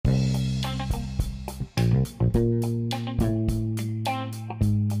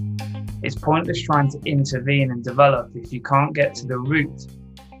It's pointless trying to intervene and develop if you can't get to the root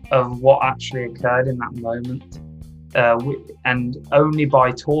of what actually occurred in that moment. And only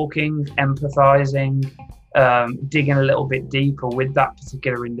by talking, empathizing, digging a little bit deeper with that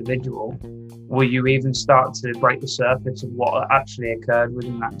particular individual will you even start to break the surface of what actually occurred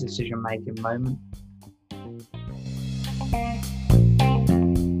within that decision-making moment.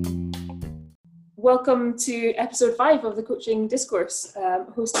 Welcome to episode 5 of the Coaching Discourse,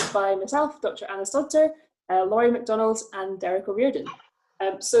 hosted by myself, Dr. Anna Stodter, Laurie McDonald and Derek O'Riordan.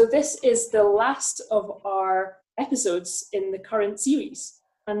 So this is the last of our episodes in the current series,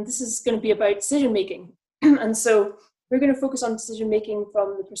 and this is going to be about decision making. And so we're going to focus on decision making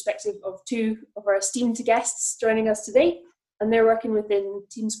from the perspective of two of our esteemed guests joining us today, and they're working within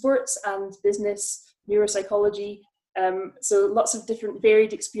team sports and business, neuropsychology, so lots of different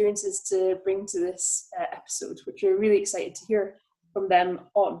varied experiences to bring to this episode, which we're really excited to hear from them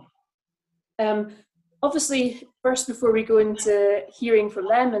on. Obviously, first, before we go into hearing from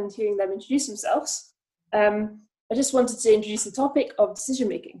them and hearing them introduce themselves, I just wanted to introduce the topic of decision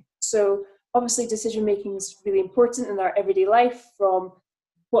making. So obviously decision making is really important in our everyday life, from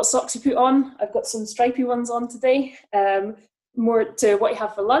what socks you put on. I've got some stripy ones on today, more to what you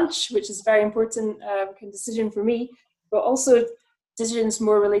have for lunch, which is a very important decision for me, but also decisions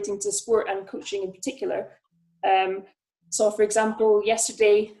more relating to sport and coaching in particular. So for example,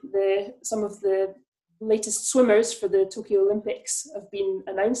 yesterday, some of the latest swimmers for the Tokyo Olympics have been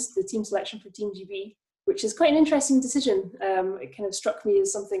announced, the team selection for Team GB, which is quite an interesting decision. It kind of struck me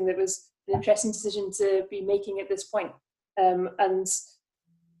as something that was an interesting decision to be making at this point. And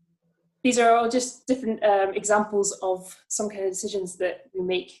these are all just different examples of some kind of decisions that we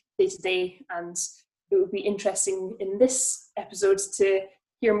make day to day, and it would be interesting in this episode to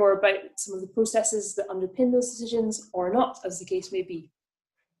hear more about some of the processes that underpin those decisions, or not, as the case may be.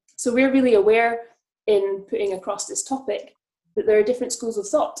 So we're really aware in putting across this topic that there are different schools of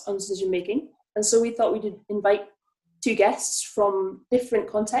thought on decision making, and so we thought we'd invite two guests from different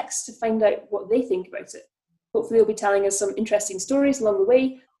contexts to find out what they think about it. Hopefully they'll be telling us some interesting stories along the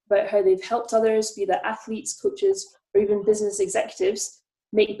way about how they've helped others, be that athletes, coaches, or even business executives,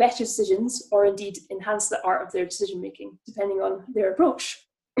 make better decisions, or indeed enhance the art of their decision making, depending on their approach.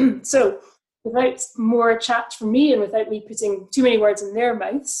 So without more chat from me and without me putting too many words in their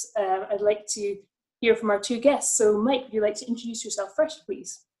mouths, I'd like to hear from our two guests. So Mike, would you like to introduce yourself first,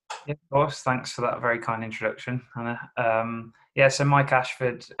 please? Yeah, of course. Thanks for that very kind introduction, Anna. So Mike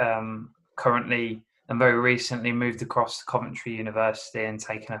Ashford, currently and very recently moved across to Coventry University and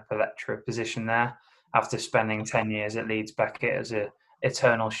taken up a lecturer position there after spending 10 years at Leeds Beckett as an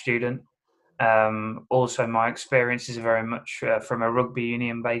eternal student. Also, my experiences are very much from a rugby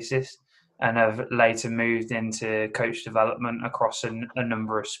union basis, and have later moved into coach development across a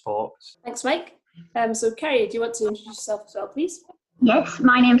number of sports. Thanks, Mike. So Kerry, do you want to introduce yourself as well, please? Yes,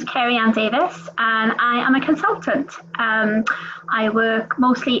 my name's Ceriann Davies and I am a consultant. I work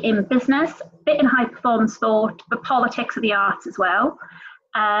mostly in business, a bit in high performance sport, but politics and the arts as well.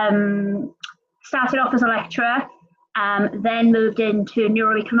 Started off as a lecturer, then moved into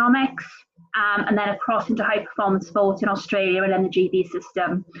neuroeconomics, and then across into high performance sport in Australia and then the GB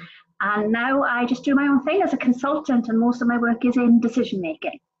system. And now I just do my own thing as a consultant, and most of my work is in decision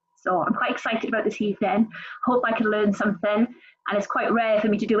making. So I'm quite excited about this evening. Hope I can learn something. And it's quite rare for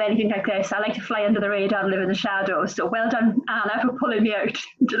me to do anything like this. I like to fly under the radar and live in the shadows. So well done, Anna, for pulling me out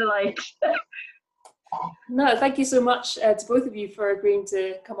into the light. No, thank you so much to both of you for agreeing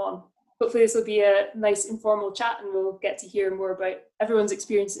to come on. Hopefully this will be a nice informal chat and we'll get to hear more about everyone's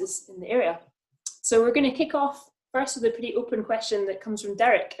experiences in the area. So we're going to kick off first with a pretty open question that comes from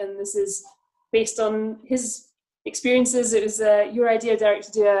Derek. And this is based on his experiences. It was your idea, Derek,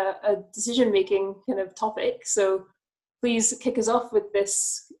 to do a decision-making kind of topic. So please kick us off with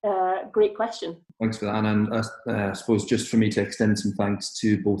this great question. Thanks for that, Anna. And I suppose just for me to extend some thanks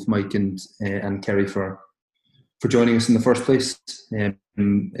to both Mike and Kerry for joining us in the first place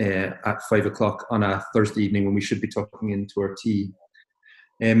at 5 o'clock on a Thursday evening when we should be tucking into our tea.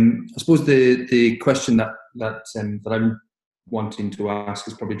 I suppose the question that I'm wanting to ask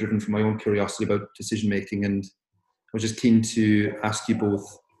is probably driven from my own curiosity about decision making, and I was just keen to ask you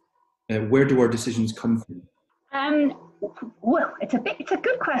both, where do our decisions come from? Well, it's a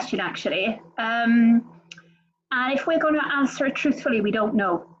good question actually, and if we're going to answer it truthfully, we don't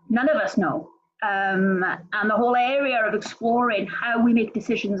know. None of us know, and the whole area of exploring how we make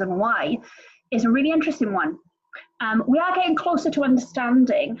decisions and why is a really interesting one. We are getting closer to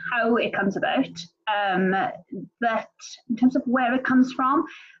understanding how it comes about, that in terms of where it comes from,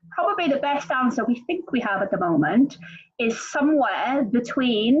 probably the best answer we think we have at the moment is somewhere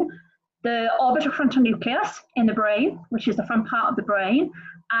between the orbitofrontal nucleus in the brain, which is the front part of the brain,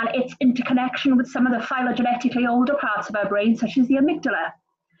 and its interconnection with some of the phylogenetically older parts of our brain, such as the amygdala,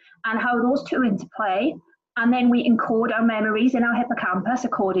 and how those two interplay. And then we encode our memories in our hippocampus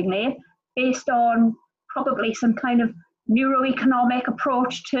accordingly, based on probably some kind of neuroeconomic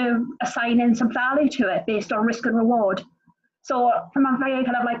approach to assigning some value to it based on risk and reward. So from a very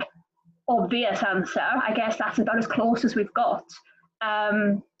kind of like obvious answer, I guess that's about as close as we've got.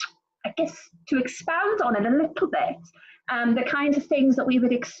 I guess to expand on it a little bit, the kinds of things that we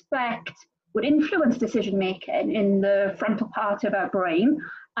would expect would influence decision making in the frontal part of our brain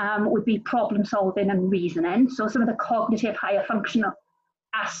would be problem solving and reasoning. So some of the cognitive higher functional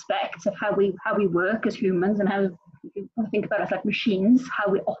aspects of how we work as humans, and how you think about us like machines, how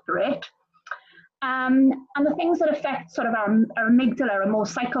we operate. And the things that affect sort of our amygdala are more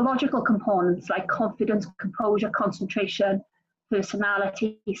psychological components like confidence, composure, concentration,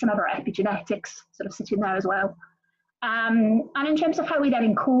 personality, some of our epigenetics sort of sit in there as well. And in terms of how we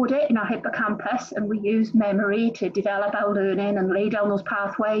then encode it in our hippocampus, and we use memory to develop our learning and lay down those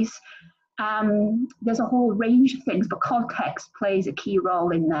pathways, there's a whole range of things, but context plays a key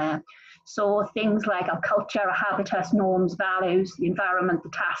role in there. So things like our culture, our habitus, norms, values, the environment, the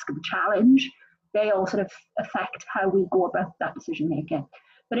task, and the challenge, they all sort of affect how we go about that decision making.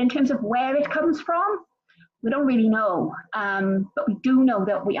 But in terms of where it comes from, we don't really know, but we do know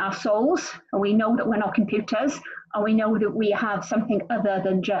that we are souls, and we know that we're not computers, and we know that we have something other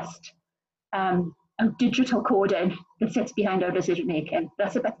than just digital coding that sits behind our decision making. I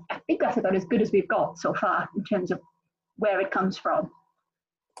think that's about as good as we've got so far in terms of where it comes from.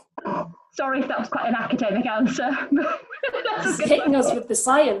 Sorry if that was quite an academic answer. It's hitting us with the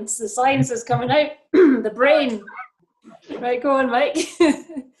science. The science is coming out. The brain. Right, go on, Mike.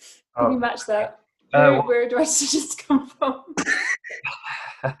 Can you match that? Where do our decisions come from?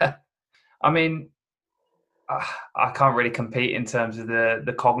 I mean, I can't really compete in terms of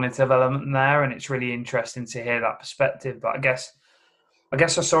the cognitive element there, and it's really interesting to hear that perspective. But I guess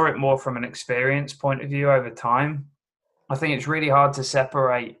I saw it more from an experience point of view over time. I think it's really hard to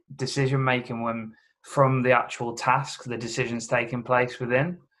separate decision making from the actual task, the decisions taking place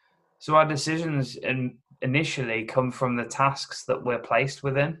within. So our decisions initially come from the tasks that we're placed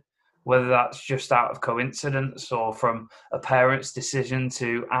within, whether that's just out of coincidence or from a parent's decision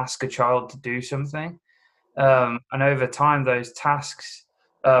to ask a child to do something. And over time, those tasks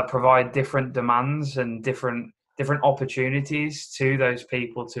provide different demands and different opportunities to those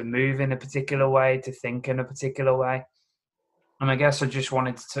people to move in a particular way, to think in a particular way. And I guess I just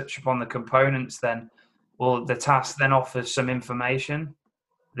wanted to touch upon the components then. Well, the task then offers some information.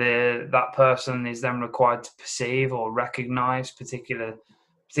 That person is then required to perceive or recognize particular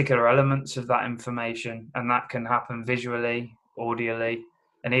elements of that information, and that can happen visually, audially,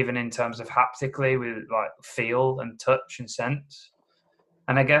 and even in terms of haptically with like feel and touch and sense.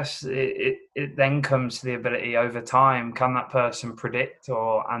 And I guess it then comes to the ability over time, can that person predict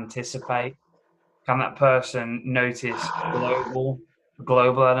or anticipate? Can that person notice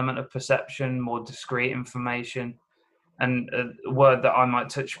global element of perception, more discrete information? And a word that I might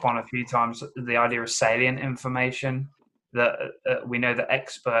touch upon a few times, the idea of salient information, that we know that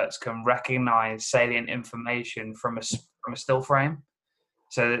experts can recognize salient information from a still frame.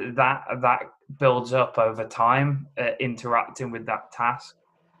 So that builds up over time, interacting with that task.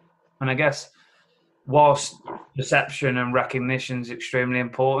 And I guess whilst perception and recognition is extremely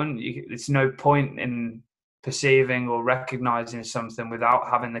important, it's no point in perceiving or recognizing something without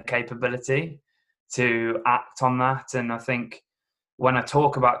having the capability to act on that. And I think when I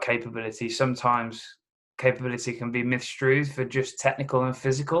talk about capability, sometimes capability can be misconstrued for just technical and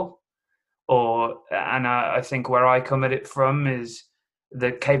physical. And I think where I come at it from is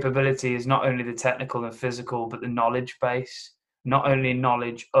the capability is not only the technical and physical, but the knowledge base. Not only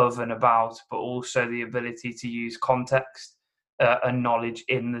knowledge of and about, but also the ability to use context and knowledge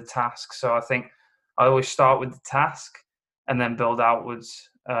in the task. So I think I always start with the task and then build outwards,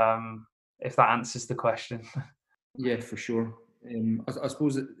 if that answers the question. Yeah, for sure. I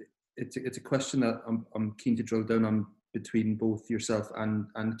suppose it's a question that I'm keen to drill down on between both yourself and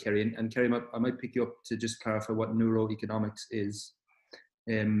Ceriann. And Ceriann, I might pick you up to just clarify what neuroeconomics is.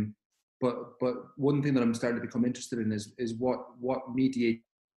 But one thing that I'm starting to become interested in is what mediating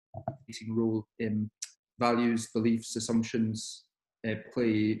role values, beliefs, assumptions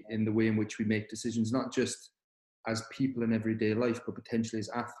play in the way in which we make decisions, not just as people in everyday life, but potentially as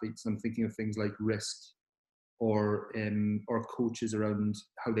athletes. I'm thinking of things like risk, or coaches around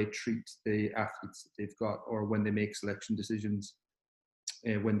how they treat the athletes that they've got, or when they make selection decisions,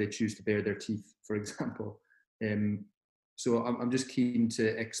 when they choose to bare their teeth, for example. So I'm just keen to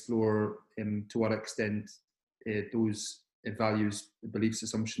explore to what extent those values, beliefs,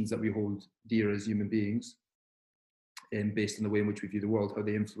 assumptions that we hold dear as human beings, based on the way in which we view the world, how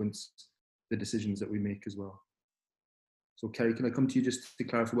they influence the decisions that we make as well. So Kerry, can I come to you just to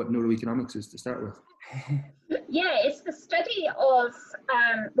clarify what neuroeconomics is to start with? Yeah, it's the study of,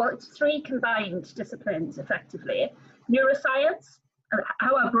 well, it's 3 combined disciplines, effectively. Neuroscience,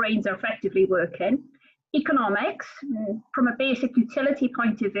 how our brains are effectively working. Economics, from a basic utility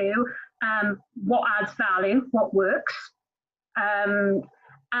point of view, what adds value, what works. And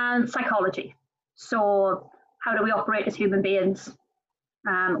psychology. So how do we operate as human beings?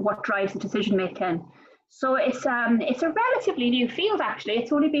 What drives the decision making? So it's a relatively new field, actually.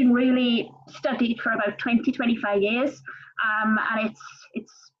 It's only been really studied for about 20, 25 years, and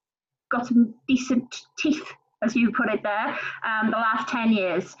it's got some decent teeth, as you put it there, the last 10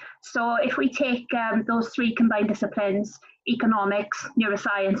 years. So if we take those 3 combined disciplines, economics,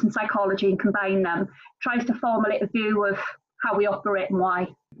 neuroscience and psychology, and combine them, tries to formulate a view of how we operate and why.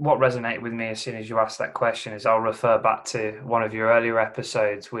 What resonated with me as soon as you asked that question is I'll refer back to one of your earlier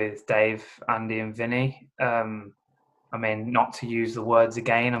episodes with Dave, Andy and Vinny. I mean, not to use the words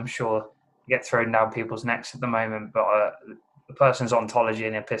again, I'm sure you get thrown down people's necks at the moment, but the person's ontology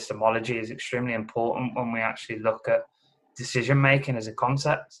and epistemology is extremely important when we actually look at decision-making as a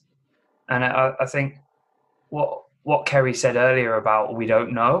concept. And I think what Kerry said earlier about we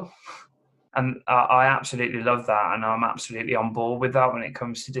don't know, and I absolutely love that, and I'm absolutely on board with that when it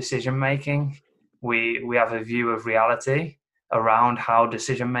comes to decision making. We have a view of reality around how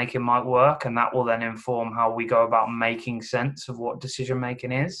decision making might work, and that will then inform how we go about making sense of what decision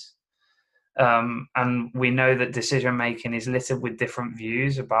making is. And we know that decision making is littered with different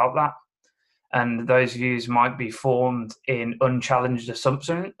views about that, and those views might be formed in unchallenged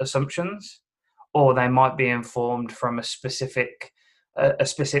assumptions, or they might be informed from a specific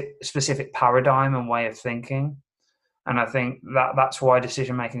paradigm and way of thinking. And I think that's why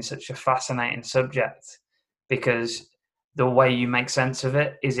decision making is such a fascinating subject, because the way you make sense of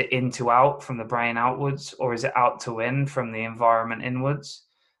it, is it in to out from the brain outwards, or is it out to in from the environment inwards?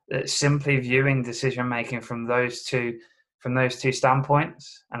 It's simply viewing decision making from those two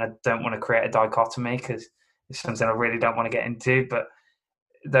standpoints. And I don't want to create a dichotomy because it's something I really don't want to get into, but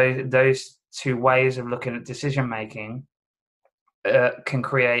those 2 ways of looking at decision making can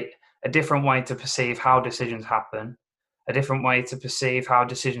create a different way to perceive how decisions happen, a different way to perceive how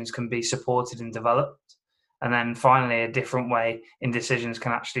decisions can be supported and developed, and then finally a different way in decisions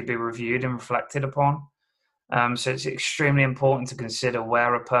can actually be reviewed and reflected upon. So it's extremely important to consider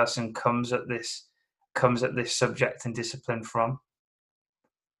where a person comes at this subject and discipline from.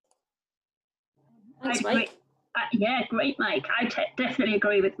 Thanks, Mike. Yeah, great, Mike. I definitely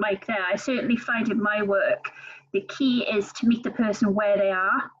agree with Mike there. I certainly find in my work, the key is to meet the person where they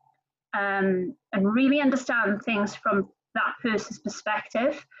are, and really understand things from that person's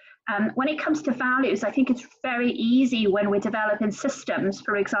perspective. When it comes to values, I think it's very easy when we're developing systems,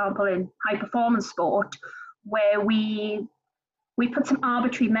 for example, in high performance sport, where we put some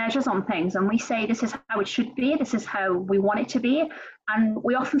arbitrary measures on things and we say this is how it should be, this is how we want it to be, and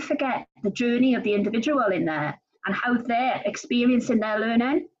we often forget the journey of the individual in there and how they're experiencing their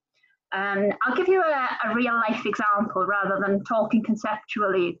learning. I'll give you a real life example rather than talking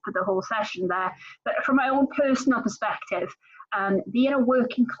conceptually for the whole session there, but from my own personal perspective, being a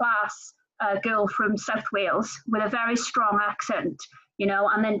working class girl from South Wales with a very strong accent,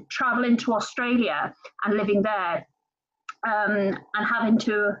 and then traveling to Australia and living there, and having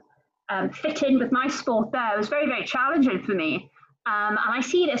to fit in with my sport there was very, very challenging for me. And I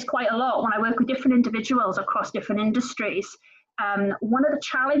see this quite a lot when I work with different individuals across different industries. One of the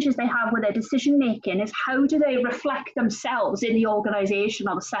challenges they have with their decision making is how do they reflect themselves in the organisation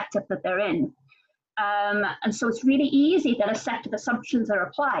or the setup that they're in. And so it's really easy that a set of assumptions are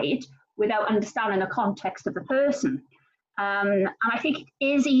applied without understanding the context of the person. And I think it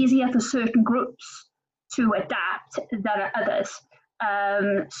is easier for certain groups to adapt than others.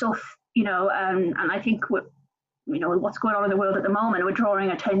 And I think what's going on in the world at the moment, we're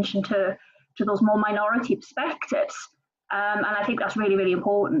drawing attention to those more minority perspectives. And I think that's really, really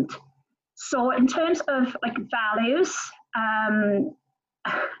important. So in terms of values,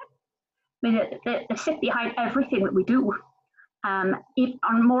 they sit behind everything that we do,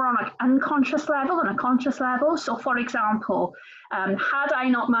 more on an unconscious level than a conscious level. So for example, had I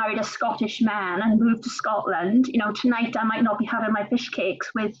not married a Scottish man and moved to Scotland, tonight I might not be having my fish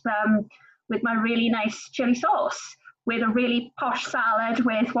cakes with with my really nice chili sauce, with a really posh salad,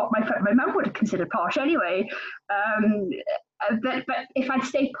 with what my mum would have considered posh anyway. But if I'd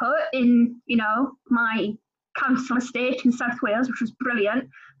stayed put in, my council estate in South Wales, which was brilliant,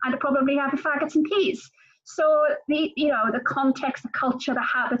 I'd probably have the faggots and peas. So the context, the culture, the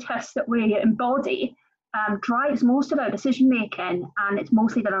habitus that we embody drives most of our decision making, and it's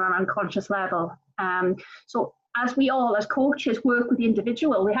mostly done on an unconscious level. So as we all, as coaches, work with the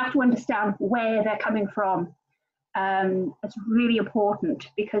individual, we have to understand where they're coming from. It's really important,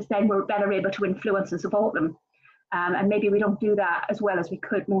 because then we're better able to influence and support them. And maybe we don't do that as well as we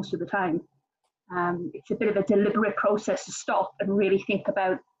could most of the time. It's a bit of a deliberate process to stop and really think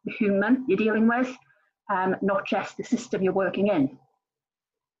about the human you're dealing with, not just the system you're working in.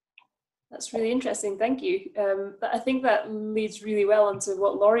 That's really interesting, thank you. I think that leads really well into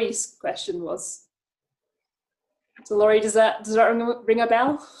what Laurie's question was. So Laurie, does that ring a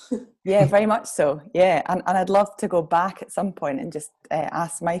bell? Yeah, very much so. Yeah, and I'd love to go back at some point and just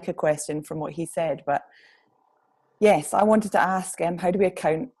ask Mike a question from what he said. But yes, I wanted to ask, how do we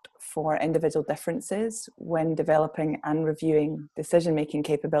account for individual differences when developing and reviewing decision-making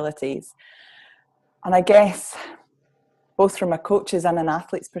capabilities? And I guess both from a coach's and an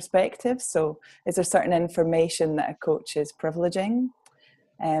athlete's perspective. So is there certain information that a coach is privileging?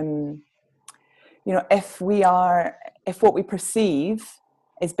 If what we perceive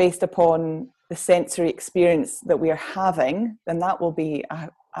is based upon the sensory experience that we are having, then that will be,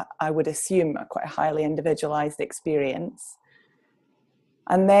 I would assume, quite a highly individualized experience.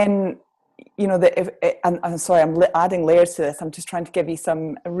 And then, I'm sorry, I'm adding layers to this. I'm just trying to give you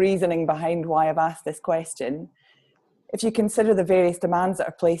some reasoning behind why I've asked this question. If you consider the various demands that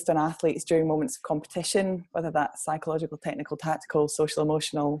are placed on athletes during moments of competition, whether that's psychological, technical, tactical, social,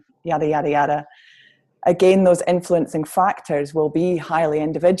 emotional, yada, yada, yada, again, those influencing factors will be highly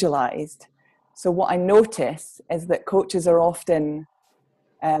individualized. So what I notice is that coaches are often,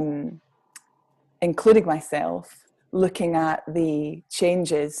 including myself, looking at the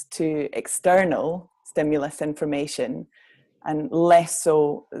changes to external stimulus information and less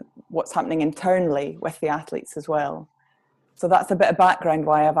so what's happening internally with the athletes as well. So that's a bit of background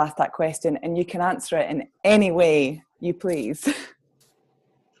why I've asked that question, and you can answer it in any way you please. I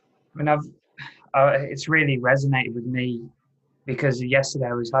mean, it's really resonated with me, because yesterday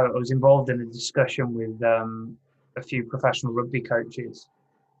I was involved in a discussion with a few professional rugby coaches,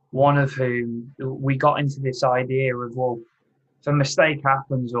 one of whom we got into this idea of, well, if a mistake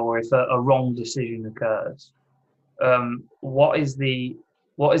happens or if a wrong decision occurs, what is the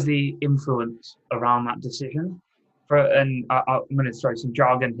influence around that decision? And I'm going to throw some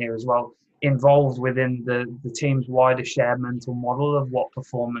jargon here as well, involved within the team's wider shared mental model of what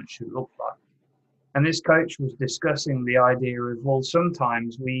performance should look like. And this coach was discussing the idea of, well,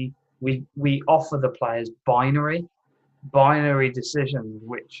 sometimes we offer the players binary decisions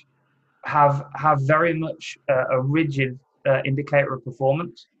which have very much a rigid indicator of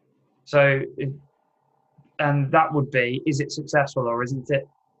performance. So, and that would be, is it successful or isn't it?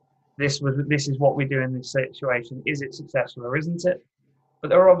 This is what we do in this situation. Is it successful or isn't it? But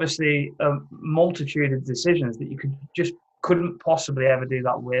there are obviously a multitude of decisions that you couldn't possibly ever do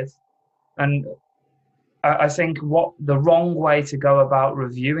that with. And I think what the wrong way to go about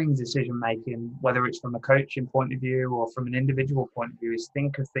reviewing decision making, whether it's from a coaching point of view or from an individual point of view, is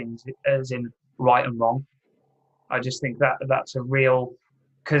think of things as in right and wrong. I just think that's a real,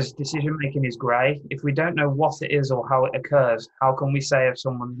 because decision making is grey. If we don't know what it is or how it occurs, how can we say if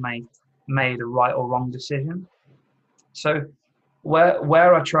someone's made a right or wrong decision? So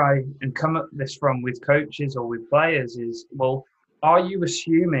where I try and come at this from with coaches or with players is, well, are you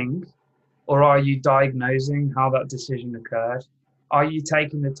assuming or are you diagnosing how that decision occurred? Are you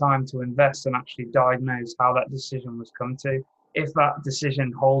taking the time to invest and actually diagnose how that decision was come to, if that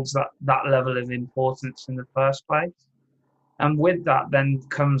decision holds that level of importance in the first place? And with that then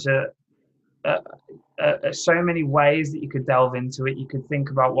comes so many ways that you could delve into it. You could think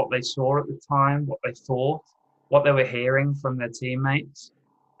about what they saw at the time, what they thought, what they were hearing from their teammates.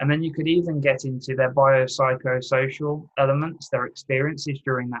 And then you could even get into their biopsychosocial elements, their experiences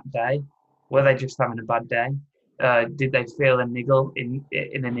during that day. Were they just having a bad day? Did they feel a niggle in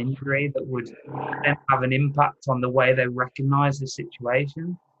an injury that would then have an impact on the way they recognize the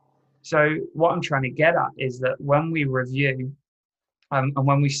situation? So what I'm trying to get at is that when we review and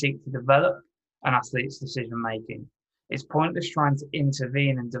when we seek to develop an athlete's decision making, it's pointless trying to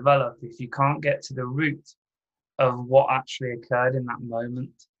intervene and develop if you can't get to the root of what actually occurred in that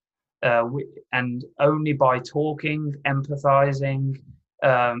moment. And only by talking, empathizing,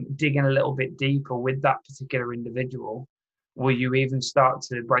 digging a little bit deeper with that particular individual, will you even start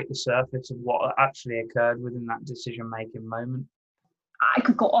to break the surface of what actually occurred within that decision-making moment? I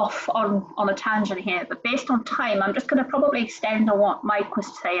could go off on a tangent here, but based on time, I'm just going to probably extend on what Mike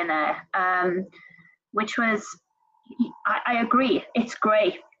was saying there, which was, I agree, it's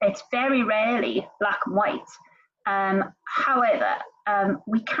grey. It's very rarely black and white. However,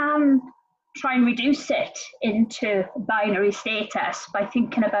 we can try and reduce it into binary status by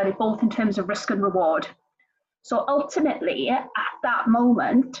thinking about it both in terms of risk and reward. So ultimately, at that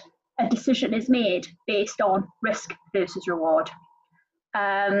moment, a decision is made based on risk versus reward.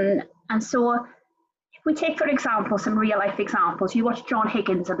 And so if we take, for example, some real life examples, you watched John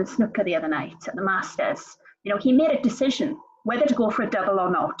Higgins at the snooker the other night at the Masters. You know, he made a decision whether to go for a double or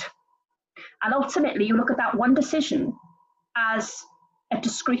not. And ultimately, you look at that one decision as a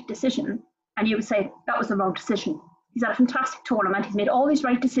discrete decision, and you would say, that was the wrong decision. He's had a fantastic tournament. He's made all these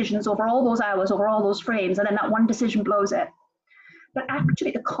right decisions over all those hours, over all those frames, and then that one decision blows it. But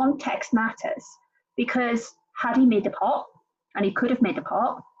actually, the context matters, because had he made the pot, and he could have made the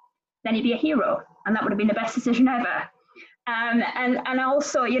pot, then he'd be a hero, and that would have been the best decision ever. And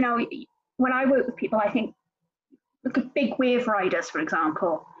also, you know, when I work with people, I think, look at big wave riders, for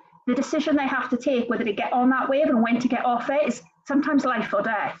example. The decision they have to take, whether to get on that wave and when to get off it, is sometimes life or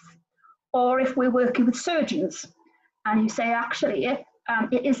death. Or if we're working with surgeons, and you say, actually, it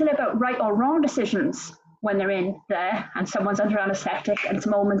isn't about right or wrong decisions when they're in there and someone's under anaesthetic and it's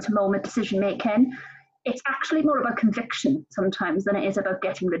moment-to-moment decision-making. It's actually more about conviction sometimes than it is about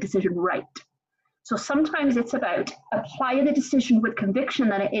getting the decision right. So sometimes it's about applying the decision with conviction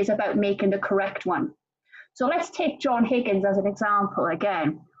than it is about making the correct one. So let's take John Higgins as an example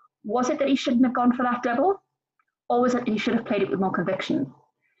again. Was it that he shouldn't have gone for that double? Or was it that he should have played it with more conviction?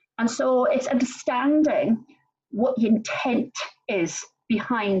 And so it's understanding what the intent is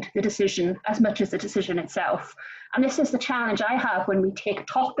behind the decision as much as the decision itself. And this is the challenge I have when we take a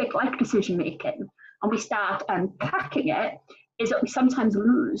topic like decision making and we start unpacking it, is that we sometimes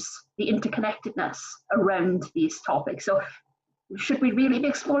lose the interconnectedness around these topics. So should we really be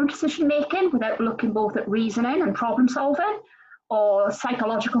exploring decision making without looking both at reasoning and problem solving, or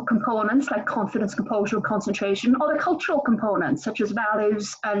psychological components like confidence, composure, and concentration, or the cultural components such as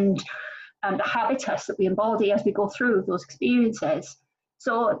values and the habitus that we embody as we go through those experiences?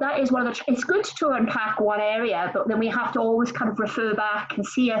 So that is one of the, it's good to unpack one area, but then we have to always kind of refer back and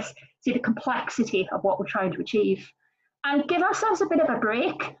see the complexity of what we're trying to achieve. And give ourselves a bit of a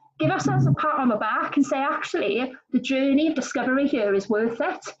break, give ourselves a pat on the back and say, actually, the journey of discovery here is worth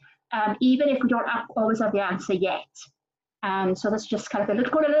it, even if we don't always have the answer yet. So that's just kind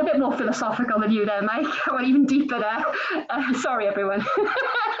of going a little bit more philosophical than you there, Mike. I went even deeper there. Sorry, everyone.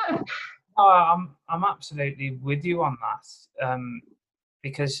 I'm absolutely with you on that,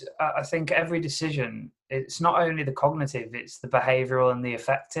 because I think every decision, it's not only the cognitive, it's the behavioural and the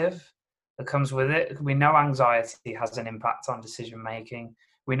affective that comes with it. We know anxiety has an impact on decision making.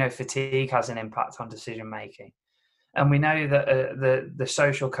 We know fatigue has an impact on decision making. And we know that the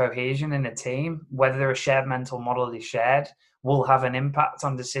social cohesion in a team, whether a shared mental model is shared, will have an impact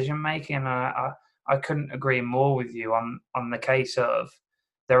on decision making. And I couldn't agree more with you on the case of,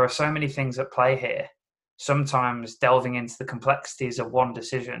 there are so many things at play here. Sometimes delving into the complexities of one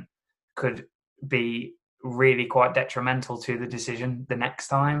decision could be really quite detrimental to the decision the next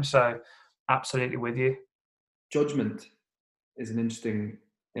time. So absolutely with you. Judgment is an interesting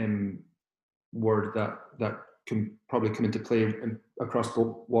word that can probably come into play across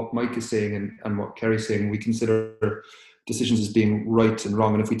both what Mike is saying and what Kerry's saying. We consider decisions as being right and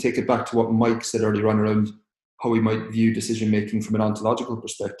wrong. And if we take it back to what Mike said earlier on around how we might view decision making from an ontological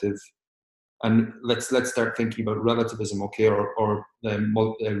perspective, and let's start thinking about relativism, okay, or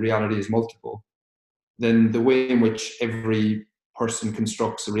reality is multiple, then the way in which every person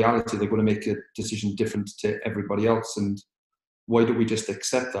constructs a reality, they're going to make a decision different to everybody else. And why don't we just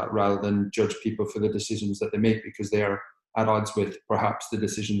accept that rather than judge people for the decisions that they make because they are at odds with perhaps the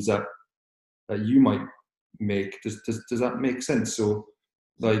decisions that you might make? Does that make sense? So,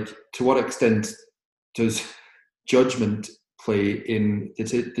 like, to what extent does judgment play in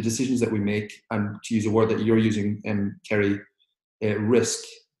the decisions that we make, and to use a word that you're using, Kerry, risk?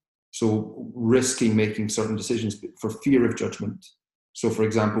 So risking making certain decisions for fear of judgment. So, for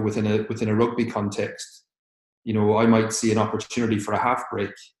example, within a rugby context, you know, I might see an opportunity for a half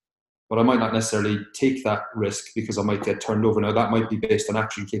break, but I might not necessarily take that risk because I might get turned over. Now, that might be based on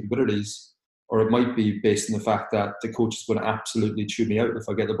actual capabilities, or it might be based on the fact that the coach is going to absolutely chew me out if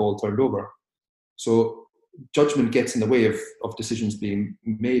I get the ball turned over. So judgment gets in the way of decisions being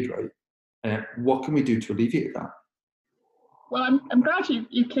made, right? What can we do to alleviate that? Well, I'm glad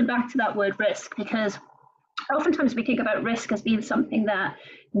you came back to that word risk, because oftentimes we think about risk as being something that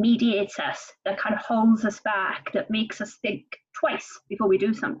mediates us, that kind of holds us back, that makes us think twice before we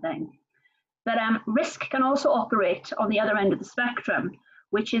do something. But risk can also operate on the other end of the spectrum,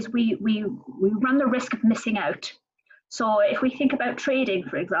 which is we run the risk of missing out. So if we think about trading,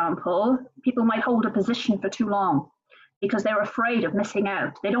 for example, people might hold a position for too long because they're afraid of missing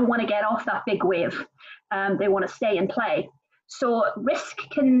out. They don't want to get off that big wave. They want to stay and play. So risk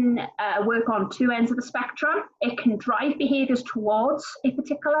can work on two ends of the spectrum. It can drive behaviours towards a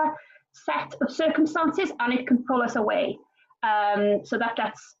particular set of circumstances, and it can pull us away. So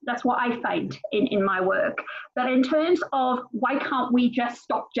that's what I find in my work. But in terms of why can't we just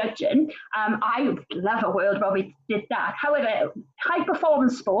stop judging, I would love a world where we did that. However, high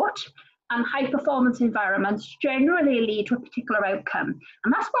performance sport and high performance environments generally lead to a particular outcome.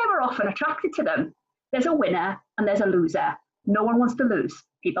 And that's why we're often attracted to them. There's a winner and there's a loser. No one wants to lose.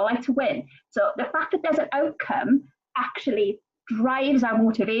 People like to win. So the fact that there's an outcome actually drives our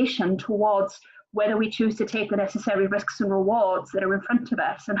motivation towards whether we choose to take the necessary risks and rewards that are in front of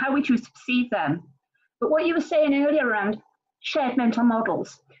us and how we choose to perceive them. But what you were saying earlier around shared mental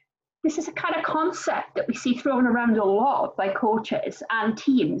models, this is a kind of concept that we see thrown around a lot by coaches and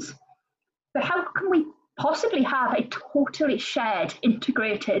teams. But how can we possibly have a totally shared,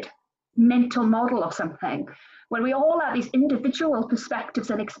 integrated mental model or something when we all have these individual perspectives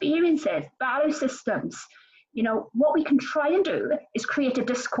and experiences, value systems? You know, what we can try and do is create a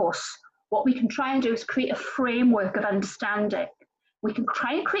discourse. What we can try and do is create a framework of understanding. We can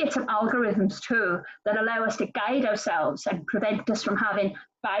try and create some algorithms too that allow us to guide ourselves and prevent us from having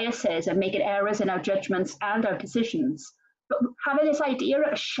biases and making errors in our judgments and our decisions. But having this idea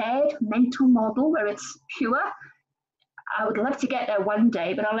of a shared mental model where it's pure, I would love to get there one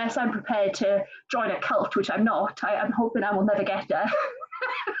day, but unless I'm prepared to join a cult, which I'm not, I'm hoping I will never get there.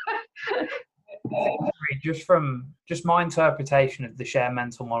 Just my interpretation of the shared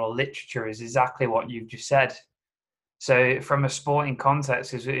mental model literature is exactly what you've just said. So from a sporting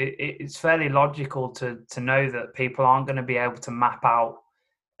context, it's fairly logical to know that people aren't going to be able to map out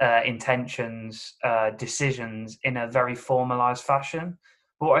intentions, decisions in a very formalized fashion.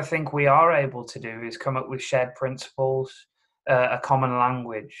 But what I think we are able to do is come up with shared principles, a common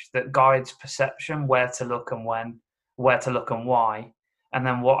language that guides perception, where to look and when, where to look and why, and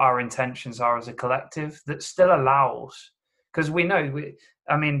then what our intentions are as a collective that still allows, because we know,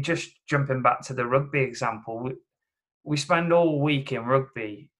 just jumping back to the rugby example, we spend all week in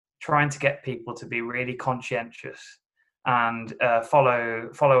rugby trying to get people to be really conscientious and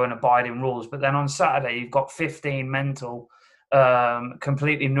follow and abide in rules. But then on Saturday, you've got 15 mental,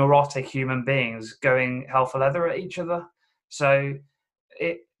 completely neurotic human beings going hell for leather at each other. So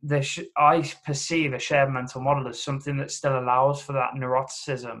I perceive a shared mental model as something that still allows for that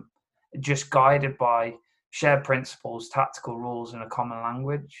neuroticism, just guided by shared principles, tactical rules, and a common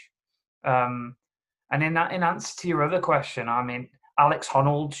language. And in answer to your other question, Alex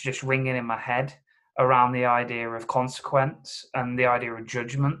Honnold's just ringing in my head around the idea of consequence and the idea of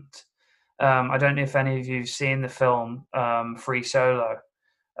judgment. I don't know if any of you have seen the film Free Solo,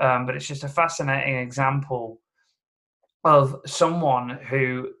 but it's just a fascinating example of someone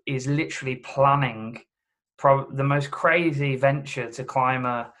who is literally planning the most crazy venture to climb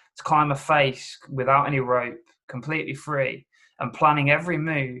a face without any rope, completely free, and planning every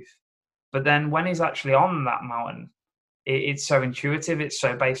move. But then when he's actually on that mountain, it's so intuitive, it's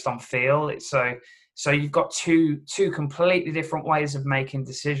so based on feel, it's so you've got two completely different ways of making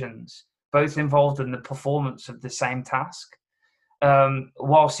decisions, both involved in the performance of the same task.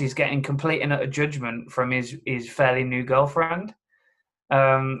 Whilst he's getting complete and utter judgment from his fairly new girlfriend,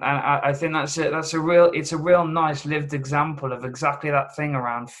 and I think it's a real nice lived example of exactly that thing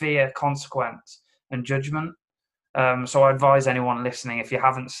around fear, consequence, and judgment. So I advise anyone listening, if you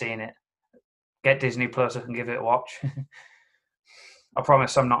haven't seen it, get Disney Plus and give it a watch. I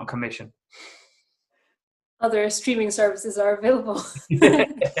promise I'm not on commission. Other streaming services are available.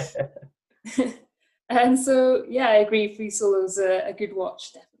 And so, yeah, I agree. Free Solo's a good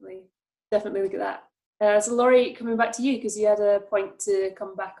watch. Definitely look at that. So, Laurie, coming back to you, because you had a point to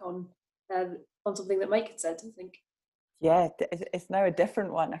come back on something that Mike had said, I think. Yeah, it's now a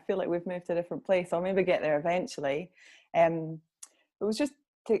different one. I feel like we've moved to a different place. I'll maybe get there eventually. It was just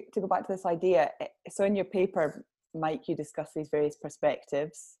to go back to this idea. So in your paper, Mike, you discuss these various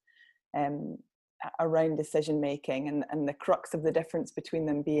perspectives around decision making, and the crux of the difference between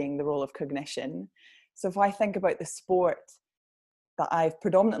them being the role of cognition. So if I think about the sport that I've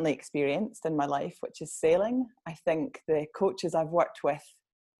predominantly experienced in my life, which is sailing, I think the coaches I've worked with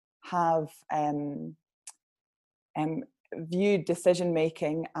have viewed decision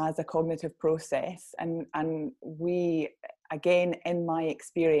making as a cognitive process, and we, again, in my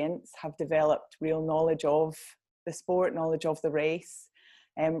experience, have developed real knowledge of the sport, knowledge of the race.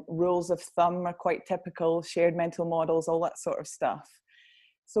 Rules of thumb are quite typical, shared mental models, all that sort of stuff.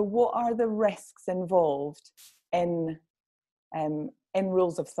 So what are the risks involved in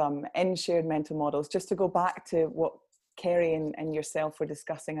rules of thumb, in shared mental models? Just to go back to what Kerry and yourself were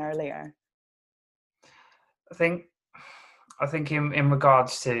discussing earlier. I think in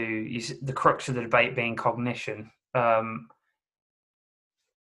regards to the crux of the debate being cognition,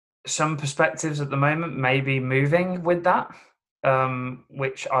 some perspectives at the moment may be moving with that,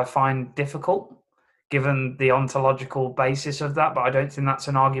 which I find difficult given the ontological basis of that, but I don't think that's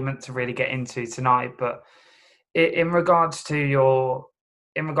an argument to really get into tonight. But in regards to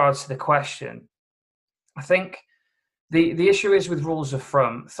the question, I think the issue is with rules of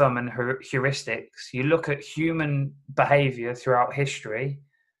thumb and heuristics. You look at human behavior throughout history.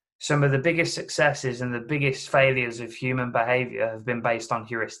 Some of the biggest successes and the biggest failures of human behavior have been based on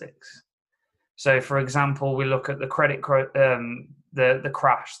heuristics. So, for example, we look at the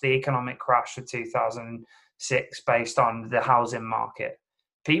the economic crash of 2006 based on the housing market.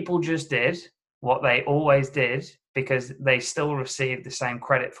 People just did what they always did because they still received the same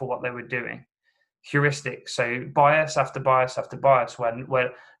credit for what they were doing. Heuristics, so bias after bias after bias, when we're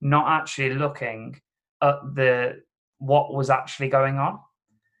not actually looking at what was actually going on.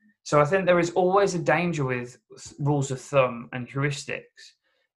 So I think there is always a danger with rules of thumb and heuristics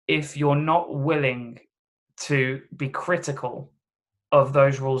if you're not willing to be critical of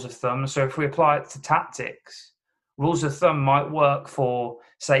those rules of thumb. So if we apply it to tactics, rules of thumb might work for,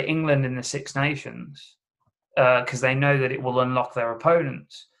 say, England in the Six Nations, because they know that it will unlock their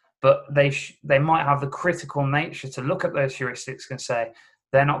opponents. But they might have the critical nature to look at those heuristics and say,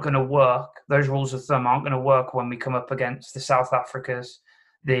 they're not going to work. Those rules of thumb aren't going to work when we come up against the South Africas,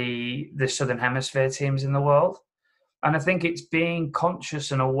 the Southern Hemisphere teams in the world. And I think it's being conscious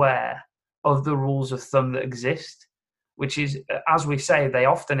and aware of the rules of thumb that exist, which is, as we say, they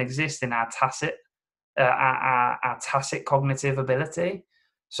often exist in our tacit cognitive ability.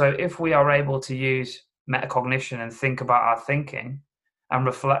 So if we are able to use metacognition and think about our thinking and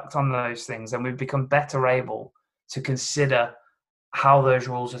reflect on those things, then we've become better able to consider how those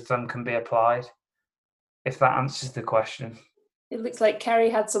rules of thumb can be applied, if that answers the question. It looks like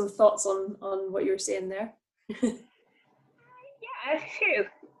Kerry had some thoughts on what you were saying there. Yeah, a few.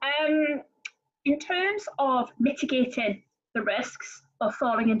 In terms of mitigating the risks of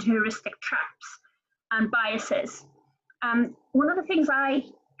falling into heuristic traps and biases, one of the things I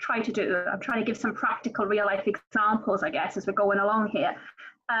try to do, I'm trying to give some practical real life examples, I guess, as we're going along here,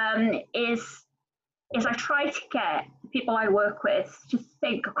 is I try to get people I work with to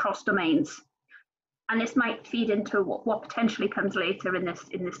think across domains. And this might feed into what potentially comes later in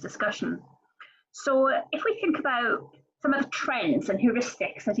this discussion. So if we think about some of the trends and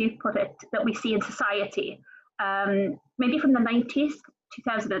heuristics, as you put it, that we see in society, maybe from the 90s,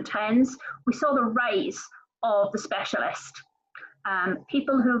 2010s, we saw the rise of the specialist.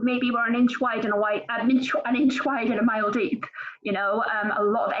 People who maybe were an inch wide and a mile deep, a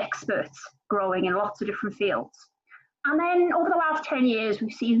lot of experts growing in lots of different fields. And then over the last 10 years,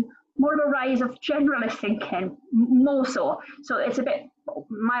 we've seen more of a rise of generalist thinking, more so. So it's a bit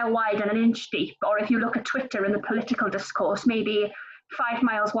mile wide and an inch deep. Or if you look at Twitter and the political discourse, maybe 5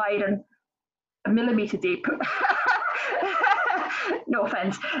 miles wide and a millimetre deep. No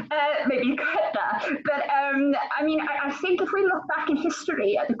offence, maybe you cut that. But I think if we look back in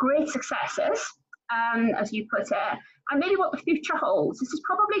history at the great successes, as you put it, and maybe what the future holds, this is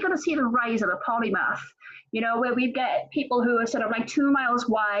probably going to see the rise of a polymath, where we get people who are sort of like 2 miles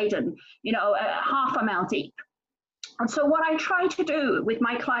wide and, half a mile deep. And so what I try to do with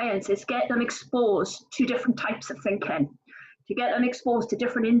my clients is get them exposed to different types of thinking, to get them exposed to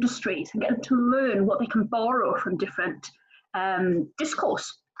different industries and get them to learn what they can borrow from different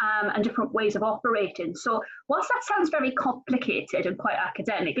discourse and different ways of operating. So whilst that sounds very complicated and quite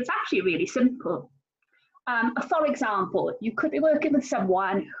academic, it's actually really simple. For example, you could be working with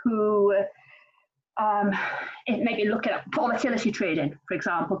someone who maybe looking at volatility trading, for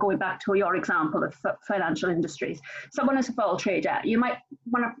example, going back to your example of financial industries. Someone is a vol trader. You might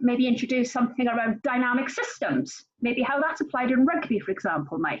want to maybe introduce something around dynamic systems, maybe how that's applied in rugby, for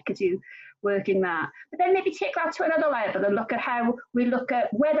example, Mike, because you working that. But then maybe take that to another level and look at how we look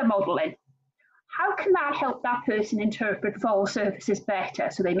at weather modelling. How can that help that person interpret vol surfaces better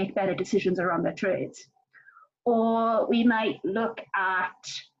so they make better decisions around their trades? Or we might look at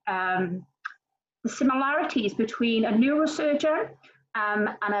the similarities between a neurosurgeon and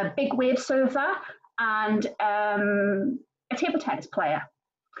a big wave surfer and a table tennis player.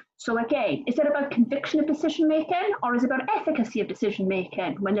 So again, is it about conviction of decision making, or is it about efficacy of decision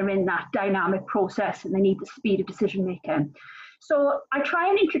making when they're in that dynamic process and they need the speed of decision making? So I try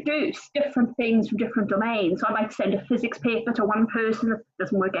and introduce different things from different domains. So I might send a physics paper to one person that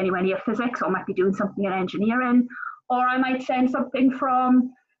doesn't work anywhere near physics, or might be doing something in engineering, or I might send something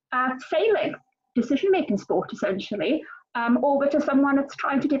from sailing, decision-making sport essentially, over to someone that's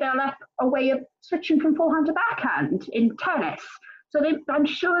trying to develop a way of switching from forehand to backhand in tennis. So I'm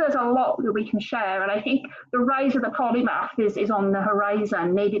sure there's a lot that we can share, and I think the rise of the polymath is on the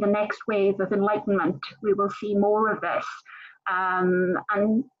horizon. Maybe the next wave of enlightenment, we will see more of this. And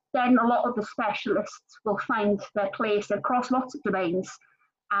then a lot of the specialists will find their place across lots of domains.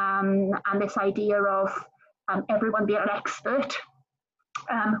 And this idea of everyone being an expert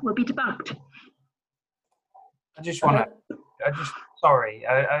will be debunked. I just want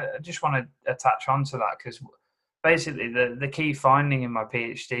to attach on to that, because basically the key finding in my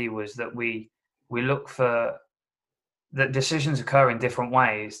PhD was that we look for that decisions occur in different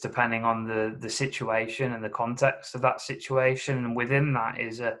ways depending on the situation and the context of that situation, and within that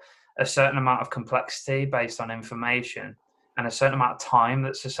is a certain amount of complexity based on information and a certain amount of time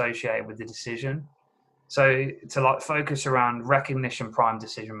that's associated with the decision. So to like focus around recognition prime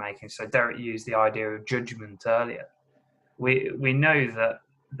decision making, so Derek used the idea of judgment earlier. We know that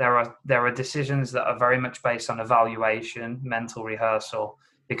there are decisions that are very much based on evaluation, mental rehearsal,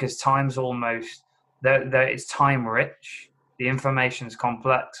 because time's almost it's time rich. The information's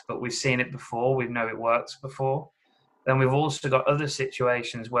complex, but we've seen it before. We know it works before. Then we've also got other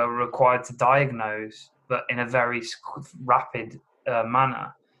situations where we're required to diagnose, but in a very rapid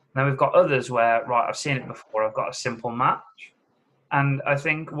manner. Then we've got others where, right, I've seen it before. I've got a simple match. And I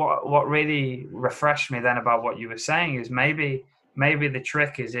think what really refreshed me then about what you were saying is maybe the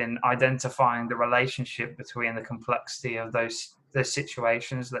trick is in identifying the relationship between the complexity of those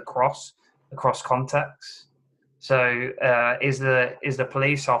situations that cross across contexts. So is the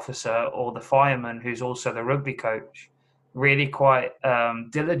police officer or the fireman, who's also the rugby coach, really quite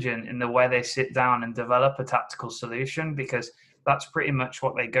diligent in the way they sit down and develop a tactical solution, because that's pretty much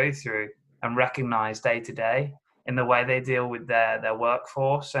what they go through and recognize day to day in the way they deal with their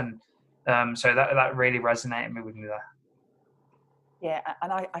workforce. And so that really resonated with me there. Yeah,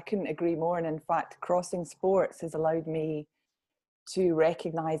 and I couldn't agree more. And in fact, crossing sports has allowed me to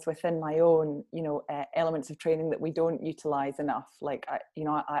recognize within my own, elements of training that we don't utilize enough. Like,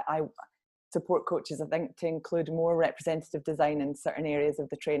 I support coaches, I think, to include more representative design in certain areas of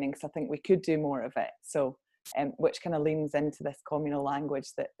the training, because I think we could do more of it. So, which kind of leans into this communal language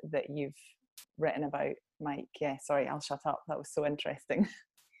that you've written about, Mike. Yeah, sorry, I'll shut up. That was so interesting.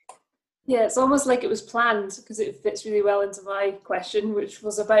 Yeah, it's almost like it was planned, because it fits really well into my question, which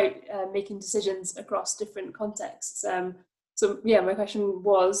was about making decisions across different contexts. So yeah, my question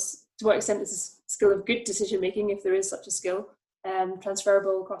was, to what extent is this skill of good decision making, if there is such a skill,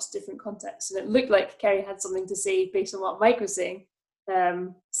 transferable across different contexts? And it looked like Kerry had something to say based on what Mike was saying.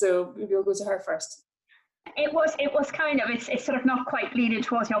 So maybe we'll go to her first. It was kind of, it's sort of not quite leaning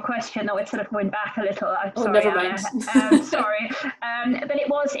towards your question, though. It's sort of going back a little. Sorry, never mind. Sorry, but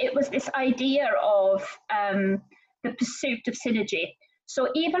it was this idea of the pursuit of synergy. So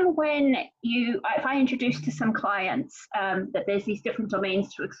even when if I introduce to some clients that there's these different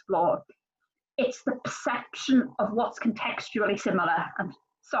domains to explore, it's the perception of what's contextually similar. I'm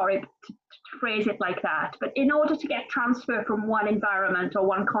sorry to phrase it like that, but in order to get transfer from one environment or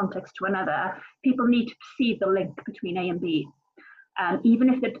one context to another, people need to perceive the link between A and B. Even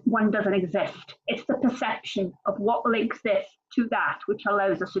if one doesn't exist, it's the perception of what links this to that which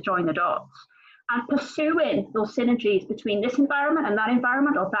allows us to join the dots. And pursuing those synergies between this environment and that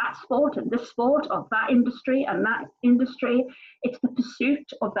environment, or that sport and this sport, or that industry and that industry, it's the pursuit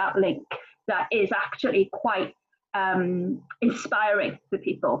of that link that is actually quite inspiring for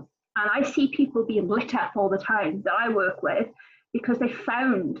people. And I see people being lit up all the time that I work with, because they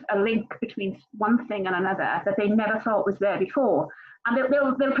found a link between one thing and another that they never thought was there before. And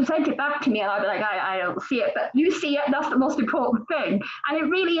they'll present it back to me, and I'll be like, I don't see it, but you see it, and that's the most important thing. And it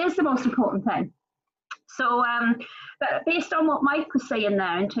really is the most important thing. So but based on what Mike was saying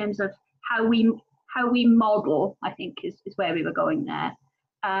there, in terms of how we model, I think is where we were going there.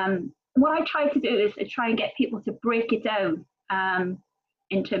 What I try to do is try and get people to break it down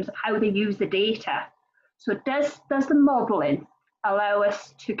in terms of how they use the data. So does the modeling allow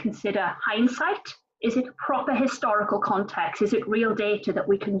us to consider hindsight? Is it proper historical context? Is it real data that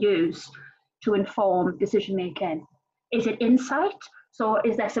we can use to inform decision making? Is it insight? So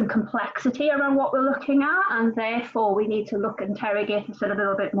is there some complexity around what we're looking at, and therefore we need to interrogate this in a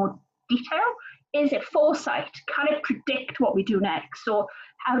little bit more detail is it foresight? Can it predict what we do next? So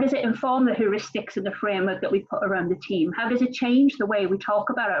how does it inform the heuristics and the framework that we put around the team? How does it change the way we talk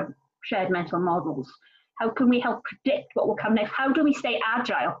about our shared mental models? How can we help predict what will come next? How do we stay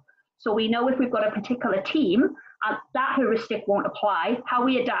agile? So we know if we've got a particular team and that heuristic won't apply, how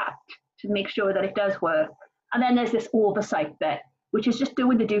we adapt to make sure that it does work. And then there's this oversight bit, which is just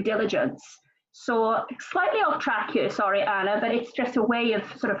doing the due diligence. So slightly off track here, sorry, Anna, but it's just a way of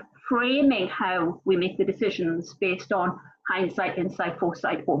sort of framing how we make the decisions based on hindsight, insight,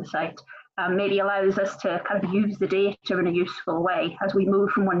 foresight, oversight. Maybe allows us to kind of use the data in a useful way as we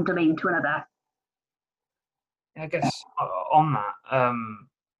move from one domain to another. I guess on that,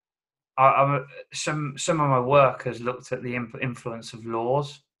 some of my work has looked at the influence of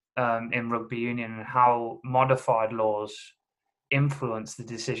laws in rugby union and how modified laws influence the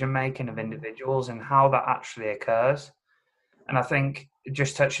decision making of individuals and how that actually occurs. And I think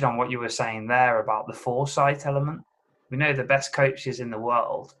just touching on what you were saying there about the foresight element, we know the best coaches in the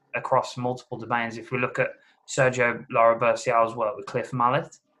world across multiple domains. If we look at Sergio Larabercial's work with Cliff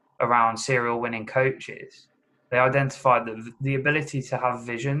Mallet around serial winning coaches, they identified that the ability to have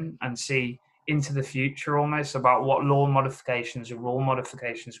vision and see into the future almost about what law modifications or rule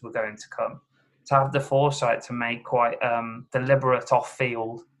modifications were going to come, to have the foresight to make quite deliberate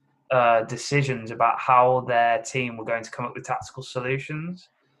off-field decisions about how their team were going to come up with tactical solutions.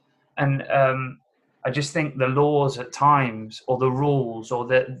 And I just think the laws at times, or the rules, or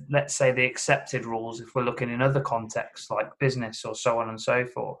let's say the accepted rules, if we're looking in other contexts like business or so on and so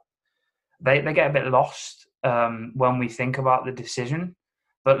forth, they get a bit lost when we think about the decision.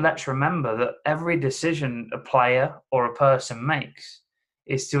 But let's remember that every decision a player or a person makes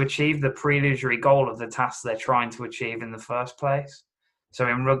is to achieve the pre-illusory goal of the task they're trying to achieve in the first place. So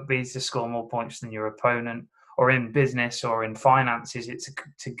in rugby, to score more points than your opponent, or in business or in finances, it's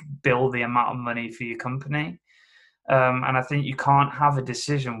to build the amount of money for your company. And I think you can't have a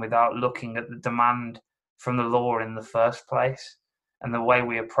decision without looking at the demand from the law in the first place. And the way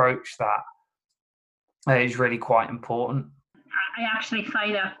we approach that is really quite important. I actually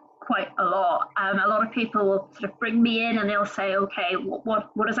find that quite a lot. A lot of people will sort of bring me in and they'll say, okay, what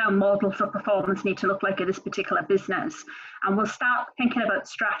does our model for performance need to look like in this particular business? And we'll start thinking about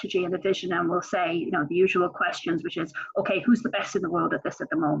strategy and the vision, and we'll say, the usual questions, which is, okay, who's the best in the world at this at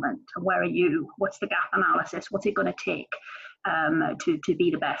the moment? And where are you? What's the gap analysis? What's it going to take to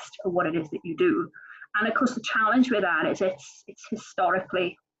be the best at what it is that you do? And of course, the challenge with that is it's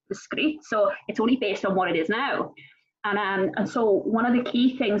historically discrete. So it's only based on what it is now. And so one of the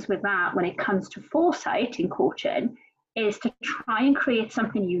key things with that when it comes to foresight in coaching is to try and create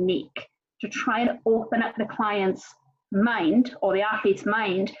something unique, to try and open up the client's mind or the athlete's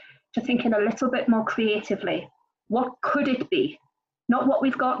mind to thinking a little bit more creatively. What could it be? Not what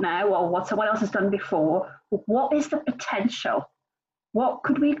we've got now or what someone else has done before, but what is the potential? What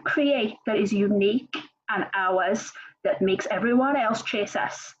could we create that is unique and ours that makes everyone else chase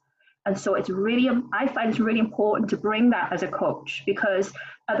us? And so I find it's really important to bring that as a coach, because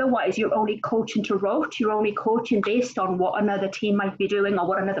otherwise you're only coaching to rote, you're only coaching based on what another team might be doing or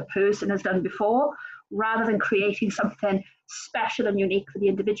what another person has done before, rather than creating something special and unique for the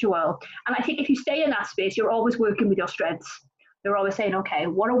individual. And I think if you stay in that space, you're always working with your strengths. They're always saying, okay,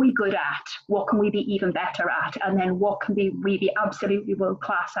 what are we good at? What can we be even better at? And then what can we be absolutely world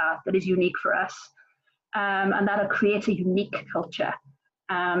class at that is unique for us? And that'll create a unique culture.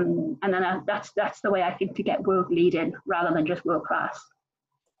 And then that's the way I think to get world leading rather than just world class.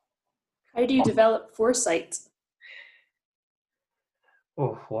 How do you develop foresight?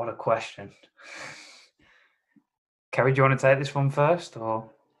 Oh, what a question. Kerry, do you want to take this one first? Or?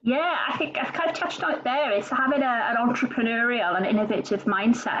 Yeah, I think I've kind of touched on it there. It's having an entrepreneurial and innovative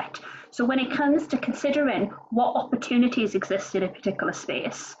mindset. So when it comes to considering what opportunities exist in a particular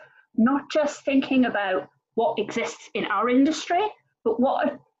space, not just thinking about what exists in our industry, but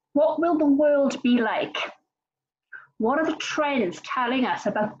what will the world be like? What are the trends telling us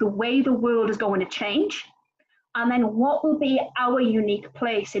about the way the world is going to change? And then what will be our unique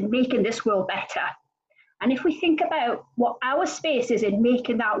place in making this world better? And if we think about what our space is in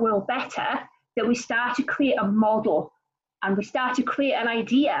making that world better, then we start to create a model and we start to create an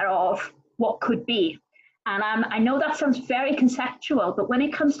idea of what could be. And I know that sounds very conceptual, but when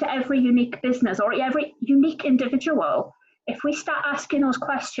it comes to every unique business or every unique individual, if we start asking those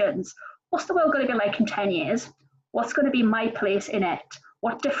questions, what's the world going to be like in 10 years? What's going to be my place in it?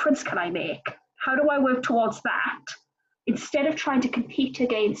 What difference can I make? How do I work towards that? Instead of trying to compete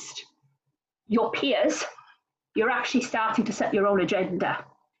against your peers, you're actually starting to set your own agenda.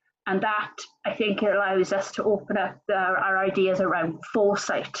 And that, I think, allows us to open up our ideas around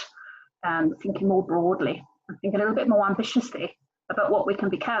foresight thinking more broadly and thinking a little bit more ambitiously about what we can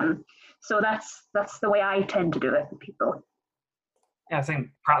become. So that's the way I tend to do it with people. Yeah, I think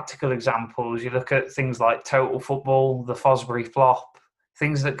practical examples, you look at things like total football, the Fosbury flop,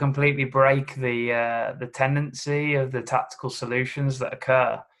 things that completely break the tendency of the tactical solutions that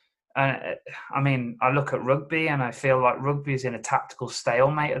occur. I mean, I look at rugby and I feel like rugby is in a tactical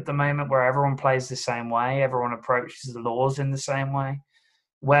stalemate at the moment where everyone plays the same way, everyone approaches the laws in the same way.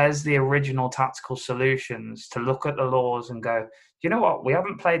 Where's the original tactical solutions to look at the laws and go, you know what, we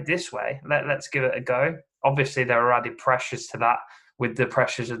haven't played this way, let's give it a go. Obviously, there are added pressures to that with the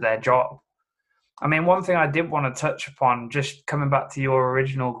pressures of their job. I mean, one thing I did want to touch upon, just coming back to your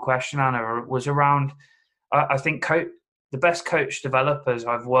original question, Anna, was around, I think the best coach developers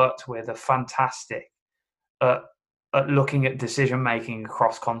I've worked with are fantastic at looking at decision-making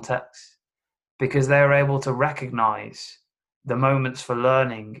across contexts, because they're able to recognize the moments for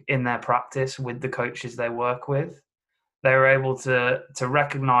learning in their practice with the coaches they work with. They're able to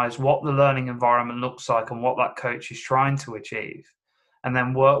recognize what the learning environment looks like and what that coach is trying to achieve, and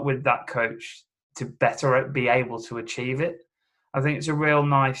then work with that coach to better be able to achieve it. I think it's a real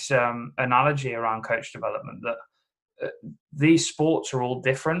nice analogy around coach development, that these sports are all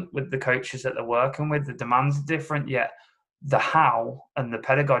different with the coaches that they're working with. The demands are different, yet the how and the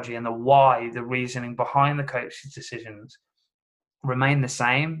pedagogy and the why, the reasoning behind the coach's decisions remain the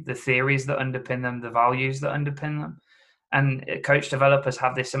same. The theories that underpin them, the values that underpin them. And coach developers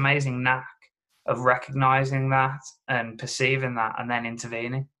have this amazing knack of recognizing that and perceiving that and then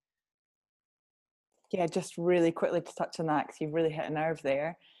intervening. Yeah, just really quickly to touch on that, because you've really hit a nerve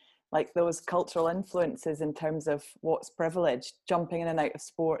there. Like those cultural influences in terms of what's privileged, jumping in and out of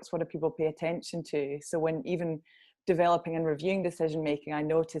sports, what do people pay attention to? So when even developing and reviewing decision making, I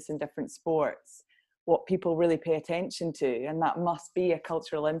notice in different sports what people really pay attention to, and that must be a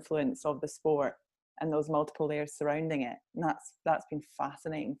cultural influence of the sport and those multiple layers surrounding it. And that's been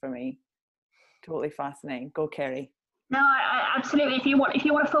fascinating for me. Totally fascinating. Go, Kerry. No, I absolutely. If you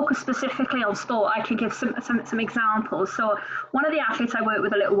want to focus specifically on sport, I can give some examples. So one of the athletes I worked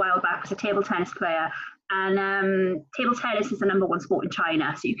with a little while back was a table tennis player, and table tennis is the number one sport in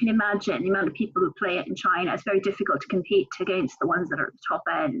China. So you can imagine the amount of people who play it in China. It's very difficult to compete against the ones that are at the top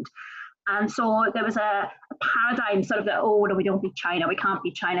end. And so there was a paradigm sort of that, oh no, we don't beat China, we can't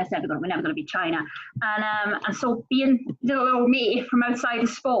beat China, we're never going to beat China. And so being little old me from outside of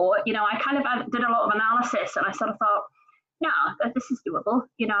sport, you know, I kind of did a lot of analysis, and I sort of thought, no, this is doable.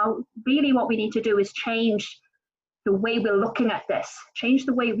 You know, really what we need to do is change the way we're looking at this, change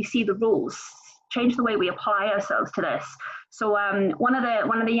the way we see the rules, change the way we apply ourselves to this. So one of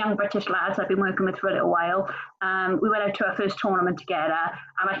the young British lads I've been working with for a little while, we went out to our first tournament together,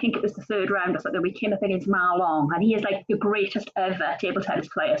 and I think it was the third round or something. We came up against Ma Long, and he is like the greatest ever table tennis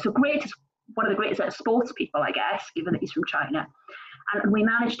player. So one of the greatest sports people, I guess, given that he's from China. And we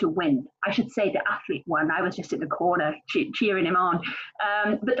managed to win. I should say the athlete won. I was just in the corner cheering him on.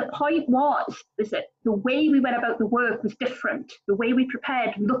 But the point was that the way we went about the work was different. The way we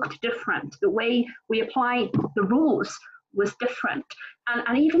prepared looked different. The way we applied the rules was different.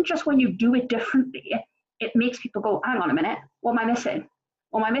 And even just when you do it differently, it makes people go, hang on a minute, what am I missing?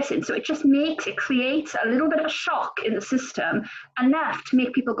 What am I missing? So it creates a little bit of a shock in the system, enough to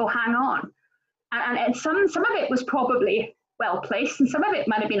make people go, hang on. And some of it was probably well placed, and some of it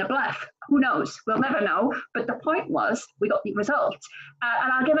might have been a bluff. Who knows? We'll never know. But the point was, we got the result.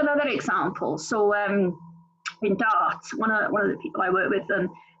 And I'll give another example. So in darts, one of the people I work with,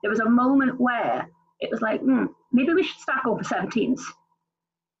 there was a moment where it was like, maybe we should start going for 17s.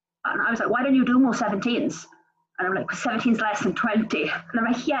 And I was like, why don't you do more 17s? And I'm like, 17's less than 20. And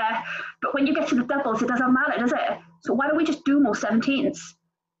I'm like, yeah, but when you get to the doubles, it doesn't matter, does it? So why don't we just do more 17s?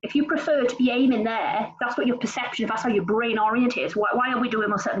 If you prefer to be aiming there, that's what your perception, that's how your brain orientates. Why are we doing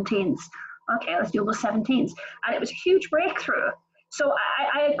more 17s? Okay, let's do more 17s. And it was a huge breakthrough. So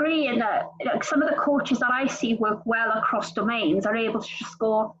I agree in that, some of the coaches that I see work well across domains are able to just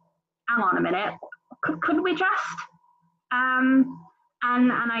go, hang on a minute, could we just? And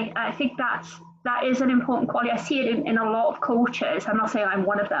I think that is an important quality. I see it in a lot of coaches. I'm not saying I'm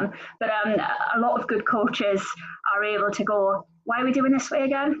one of them, but a lot of good coaches are able to go, why are we doing this way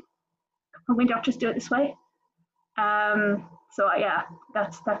again? Can we not just do it this way? So yeah,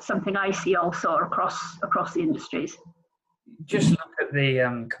 that's something I see also across the industries. Just look at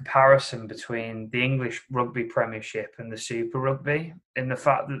the comparison between the English Rugby Premiership and the Super Rugby, in the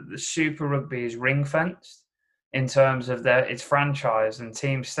fact that the Super Rugby is ring fenced in terms of its franchise and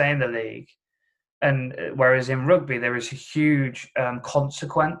teams stay in the league. And whereas in rugby, there is a huge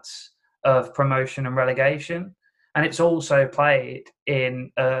consequence of promotion and relegation. And it's also played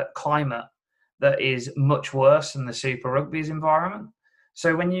in a climate that is much worse than the Super Rugby's environment.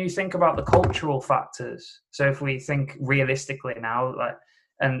 So when you think about the cultural factors, so if we think realistically now,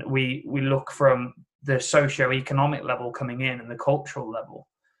 and we look from the socio-economic level coming in and the cultural level,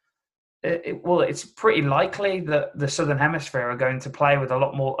 it's pretty likely that the Southern Hemisphere are going to play with a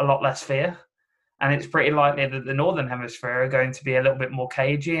lot less fear. And it's pretty likely that the Northern Hemisphere are going to be a little bit more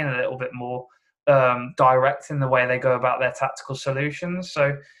cagey and a little bit more direct in the way they go about their tactical solutions.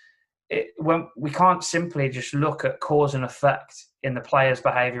 So when we can't simply just look at cause and effect in the players'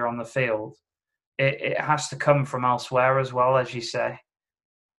 behaviour on the field. It has to come from elsewhere as well, as you say.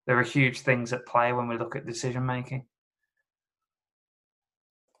 There are huge things at play when we look at decision making.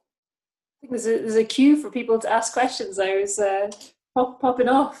 I think there's a queue for people to ask questions. I was popping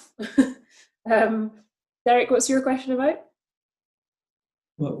off. Derek, what's your question about?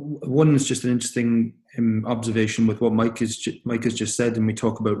 Well, one is just an interesting observation with what Mike has just said, and we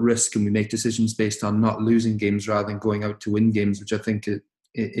talk about risk and we make decisions based on not losing games rather than going out to win games, which I think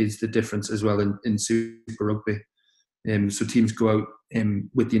is the difference as well in Super Rugby. So teams go out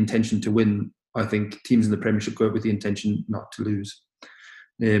with the intention to win. I think teams in the Premiership go out with the intention not to lose,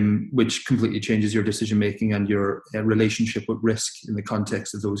 which completely changes your decision making and your relationship with risk in the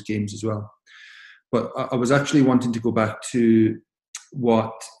context of those games as well. But I was actually wanting to go back to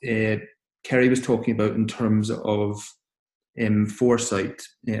what Kerry was talking about in terms of foresight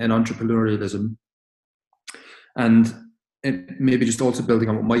and entrepreneurialism, and maybe just also building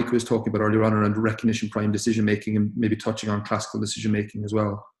on what Mike was talking about earlier on around recognition prime decision making, and maybe touching on classical decision making as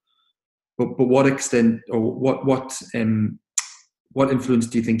well. But what extent, or what influence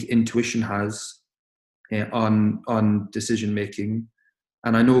do you think intuition has on decision making?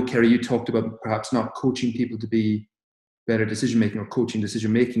 And I know, Kerry, you talked about perhaps not coaching people to be better decision making or coaching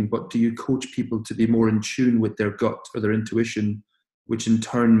decision making, but do you coach people to be more in tune with their gut or their intuition, which in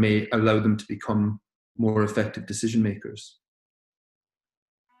turn may allow them to become more effective decision makers?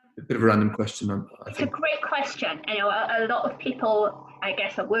 A bit of a random question. It's a great question. You know, a lot of people, I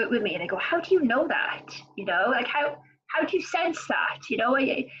guess, that work with me, they go, "How do you know that? You know, like how do you sense that? You know,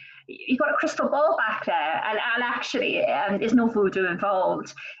 you've got a crystal ball back there," and actually, there's no voodoo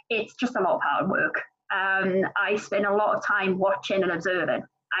involved. It's just a lot of hard work. I spend a lot of time watching and observing.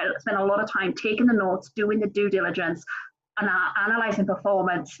 I spend a lot of time taking the notes, doing the due diligence, and analysing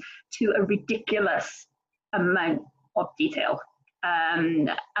performance to a ridiculous amount of detail. And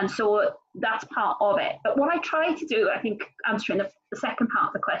so that's part of it. But what I try to do, I think, answering the second part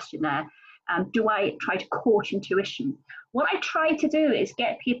of the question there, do I try to coach intuition? What I try to do is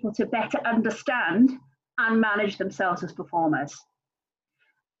get people to better understand and manage themselves as performers.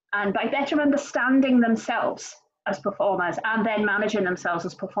 And by better understanding themselves as performers and then managing themselves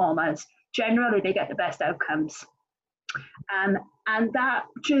as performers, generally they get the best outcomes. And that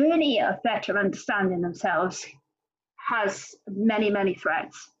journey of better understanding themselves has many, many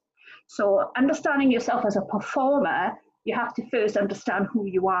threads. So understanding yourself as a performer, you have to first understand who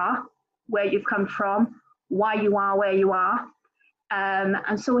you are, where you've come from, why you are where you are.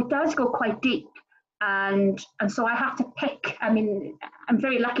 And so it does go quite deep. And so I have to pick. I mean, I'm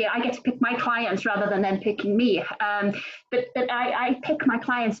very lucky. I get to pick my clients rather than them picking me. But I pick my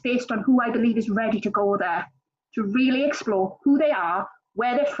clients based on who I believe is ready to go there, to really explore who they are,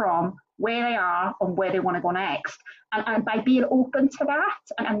 where they're from, where they are, and where they want to go next. And by being open to that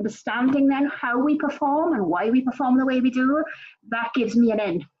and understanding then how we perform and why we perform the way we do, that gives me an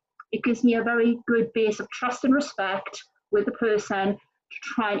in. It gives me a very good base of trust and respect with the person to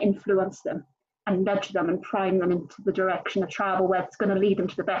try and influence them and nudge them and prime them into the direction of travel where it's going to lead them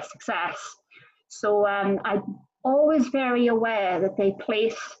to the best success. So I'm always very aware that they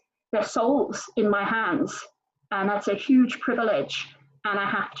place their souls in my hands, and that's a huge privilege, and I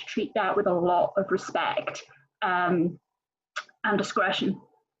have to treat that with a lot of respect and discretion.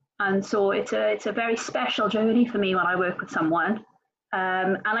 And so it's a very special journey for me when I work with someone.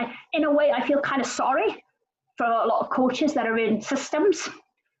 And in a way, I feel kind of sorry for a lot of coaches that are in systems,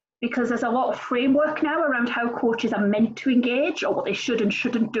 because there's a lot of framework now around how coaches are meant to engage or what they should and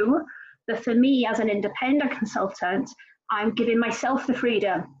shouldn't do. But for me, as an independent consultant, I'm giving myself the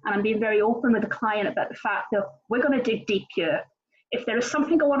freedom, and I'm being very open with the client about the fact that we're going to dig deep here. If there is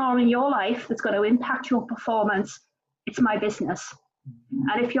something going on in your life that's going to impact your performance, it's my business.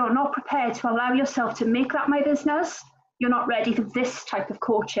 And if you're not prepared to allow yourself to make that my business, you're not ready for this type of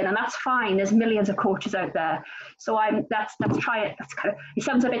coaching, and that's fine. There's millions of coaches out there. So that's kind of, it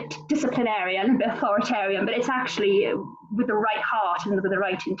sounds a bit disciplinarian, a bit authoritarian, but it's actually with the right heart and with the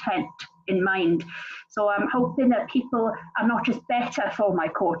right intent in mind. So I'm hoping that people are not just better for my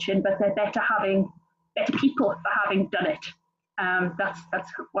coaching, but they're better having better people for having done it. That's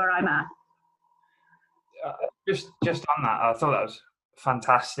where I'm at. Just on that, I thought that was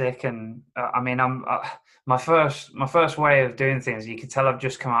fantastic, and I mean, my first way of doing things. You can tell I've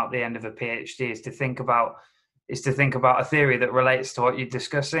just come out the end of a PhD. Is to think about a theory that relates to what you're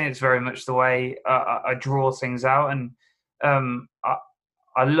discussing. It's very much the way I draw things out, and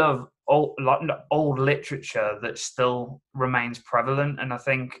I love old literature that still remains prevalent. And I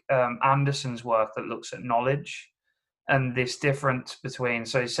think Anderson's work that looks at knowledge and this difference between,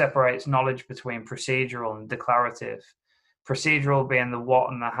 so he separates knowledge between procedural and declarative. Procedural being the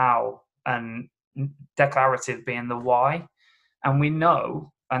what and the how, and declarative being the why. And we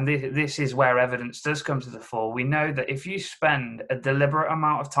know, and this is where evidence does come to the fore, we know that if you spend a deliberate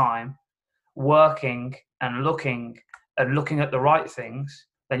amount of time working and looking at the right things,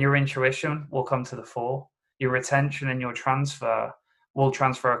 then your intuition will come to the fore. Your retention and your transfer will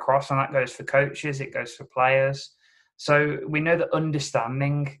transfer across, and that goes for coaches, it goes for players. So we know that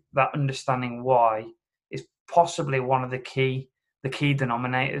understanding why is possibly one of the key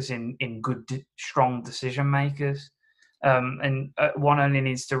denominators in good, strong decision makers. And one only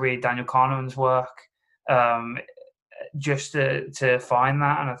needs to read Daniel Kahneman's work just to find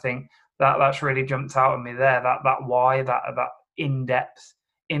that. And I think that's really jumped out at me there. That why, that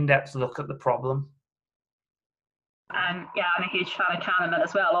in-depth look at the problem. Yeah, I'm a huge fan of Kahneman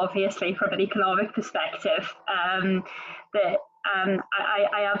as well, obviously, from an economic perspective.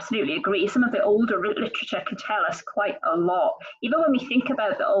 I absolutely agree. Some of the older literature can tell us quite a lot. Even when we think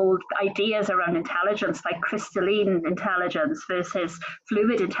about the old ideas around intelligence, like crystalline intelligence versus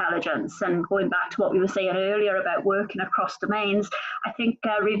fluid intelligence, and going back to what we were saying earlier about working across domains, I think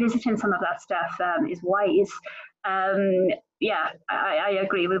revisiting some of that stuff is wise. Yeah, I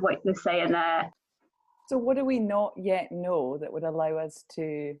agree with what you're saying there. So what do we not yet know that would allow us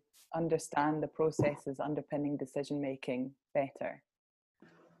to understand the processes underpinning decision making better?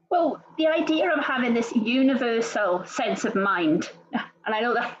 Well, the idea of having this universal sense of mind, and I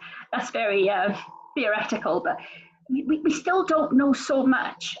know that's very theoretical, but we still don't know so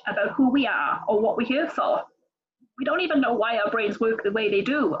much about who we are or what we're here for. We don't even know why our brains work the way they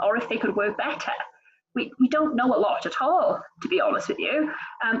do, or if they could work better. We don't know a lot at all, to be honest with you.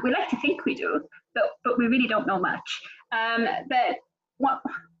 We like to think we do, but we really don't know much. But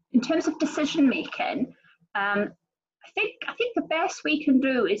in terms of decision making, I think the best we can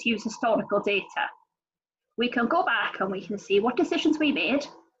do is use historical data. We can go back and we can see what decisions we made,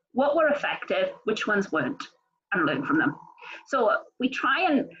 what were effective, which ones weren't, and learn from them. So we try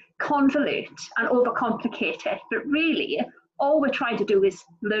and convolute and overcomplicate it, but really all we're trying to do is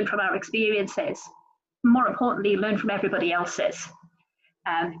learn from our experiences. More importantly, learn from everybody else's.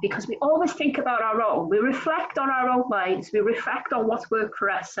 Because we always think about our own. We reflect on our own lives. We reflect on what's worked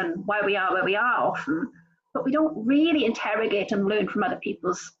for us and why we are where we are often. But we don't really interrogate and learn from other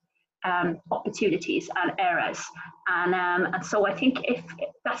people's opportunities and errors. And so I think if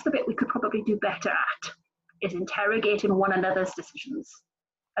that's the bit we could probably do better at, is interrogating one another's decisions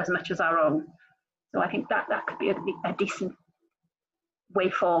as much as our own. So I think that could be a decent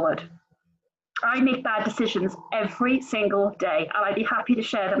way forward. I make bad decisions every single day, and I'd be happy to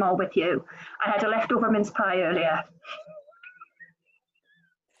share them all with you. I had a leftover mince pie earlier.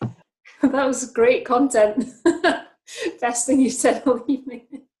 That was great content. Best thing you said all evening.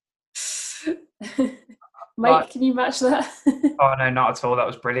 Mike, can you match that? Oh no, not at all. That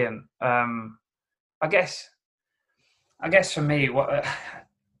was brilliant. I guess for me, what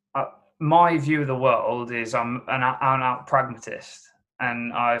my view of the world is, I'm an out pragmatist.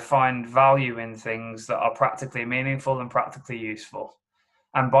 And I find value in things that are practically meaningful and practically useful.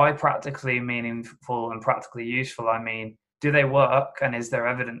 And by practically meaningful and practically useful, I mean, do they work, and is there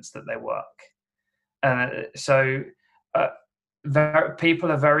evidence that they work? So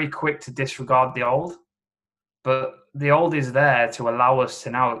people are very quick to disregard the old, but the old is there to allow us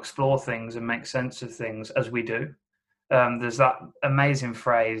to now explore things and make sense of things as we do. There's that amazing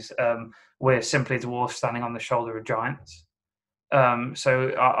phrase, we're simply dwarfs standing on the shoulder of giants.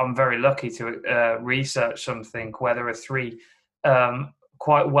 So I'm very lucky to research something where there are three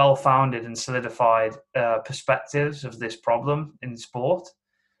quite well-founded and solidified perspectives of this problem in sport.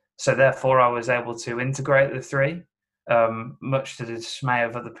 So therefore I was able to integrate the three, much to the dismay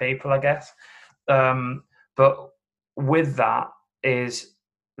of other people, I guess. But with that is,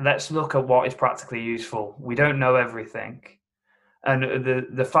 let's look at what is practically useful. We don't know everything. And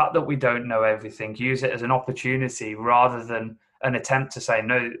the fact that we don't know everything, use it as an opportunity rather than an attempt to say,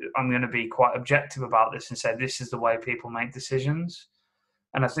 no, I'm going to be quite objective about this and say, this is the way people make decisions.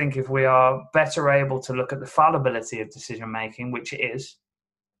 And I think if we are better able to look at the fallibility of decision making, which it is,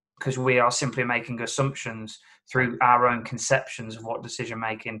 because we are simply making assumptions through our own conceptions of what decision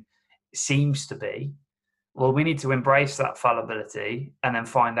making seems to be. Well, we need to embrace that fallibility and then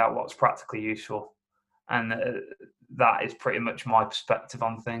find out what's practically useful. And that is pretty much my perspective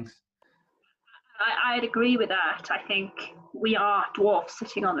on things. I'd agree with that. I think we are dwarfs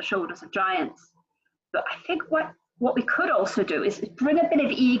sitting on the shoulders of giants. But I think what we could also do is bring a bit of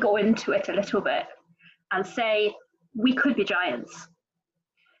ego into it a little bit and say we could be giants,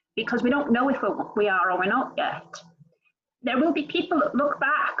 because we don't know if we are or we're not yet. There will be people that look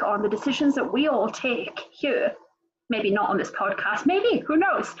back on the decisions that we all take here, maybe not on this podcast, maybe, who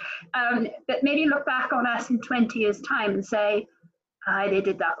knows, but maybe look back on us in 20 years' time and say, they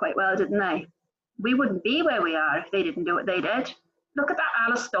did that quite well, didn't they? We wouldn't be where we are if they didn't do what they did. Look at that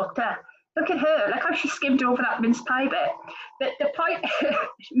Alice doctor. Look at her. Look how she skimmed over that mince pie bit. The point,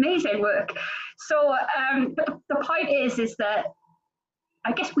 amazing work. So but the point is that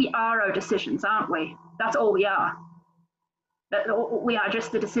I guess we are our decisions, aren't we? That's all we are. We are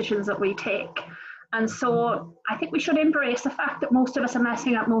just the decisions that we take. And so I think we should embrace the fact that most of us are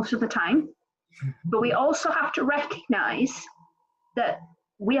messing up most of the time. But we also have to recognize that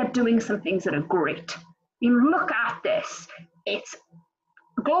we are doing some things that are great. I mean, look at this. It's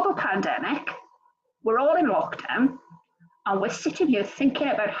a global pandemic. We're all in lockdown. And we're sitting here thinking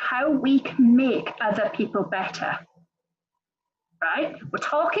about how we can make other people better. Right? We're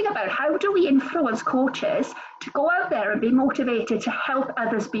talking about how do we influence coaches to go out there and be motivated to help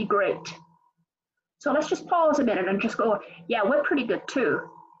others be great. So let's just pause a minute and just go, yeah, we're pretty good too.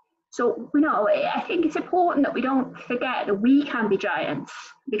 So, I think it's important that we don't forget that we can be giants,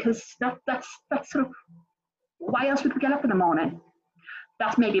 because that's sort of, why else would we get up in the morning?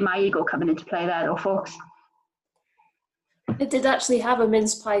 That's maybe my ego coming into play there though, folks. It did actually have a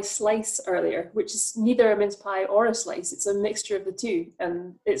mince pie slice earlier, which is neither a mince pie or a slice. It's a mixture of the two.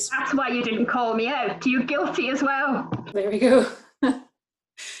 And that's why you didn't call me out. You're guilty as well. There we go.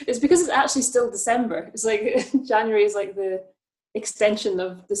 It's because it's actually still December. It's like January is like the extension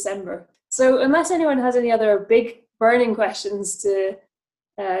of December. So unless anyone has any other big burning questions to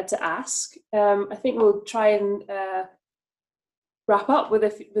ask, I think we'll try and wrap up with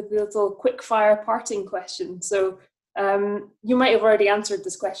a little quick fire parting question. So you might have already answered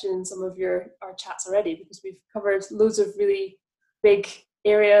this question in some of our chats already, because we've covered loads of really big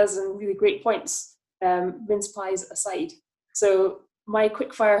areas and really great points, mince pies aside. So my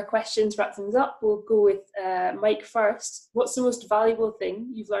quick fire questions wrap things up. We'll go with Mike first. What's the most valuable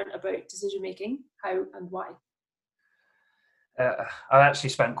thing you've learned about decision making? How and why? I actually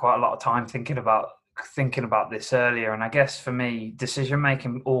spent quite a lot of time thinking about this earlier, and I guess for me, decision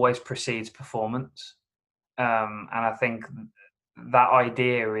making always precedes performance. And I think that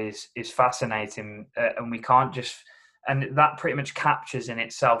idea is fascinating, and we can't just, and that pretty much captures in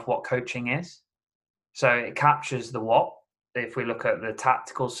itself what coaching is. So it captures the what. If we look at the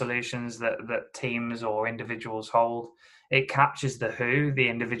tactical solutions that teams or individuals hold, it captures the who, the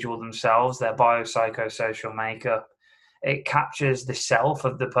individual themselves, their biopsychosocial makeup. It captures the self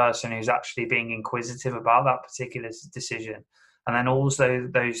of the person who's actually being inquisitive about that particular decision. And then also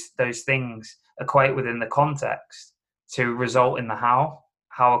those things equate within the context to result in the how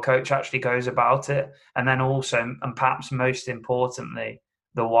a coach actually goes about it. And then also, and perhaps most importantly,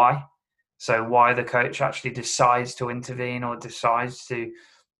 the why. So why the coach actually decides to intervene or decides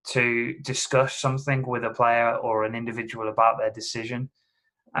to discuss something with a player or an individual about their decision.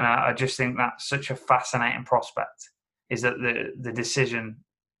 And I just think that's such a fascinating prospect, is that the decision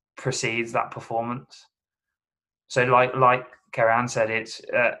precedes that performance. So like Ceriann said, it's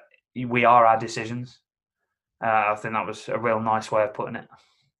we are our decisions. I think that was a real nice way of putting it.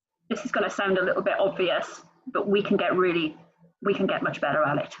 This is going to sound a little bit obvious, but we can get much better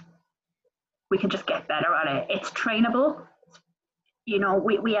at it. We can just get better at it. It's trainable. We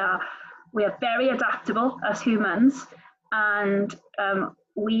are very adaptable as humans, and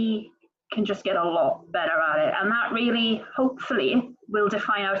we can just get a lot better at it. And that really, hopefully, will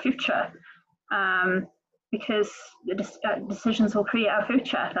define our future, because the decisions will create our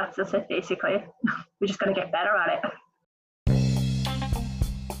future. That's just it, basically. We're just going to get better at it.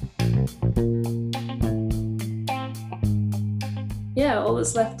 Yeah, all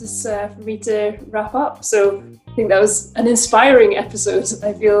that's left is for me to wrap up. So I think that was an inspiring episode.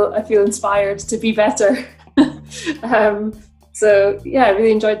 I feel inspired to be better. So yeah, I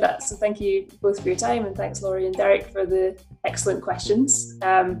really enjoyed that. So thank you both for your time, and thanks Laurie and Derek for the excellent questions.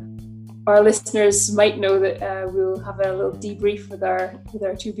 Our listeners might know that we'll have a little debrief with our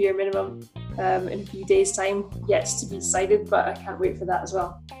 2 beer minimum in a few days' time. Yet to be decided, but I can't wait for that as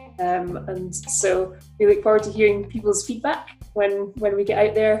well. And so we look forward to hearing people's feedback. when we get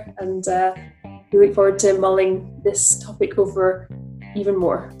out there, and we look forward to mulling this topic over even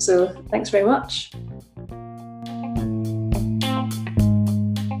more. So thanks very much.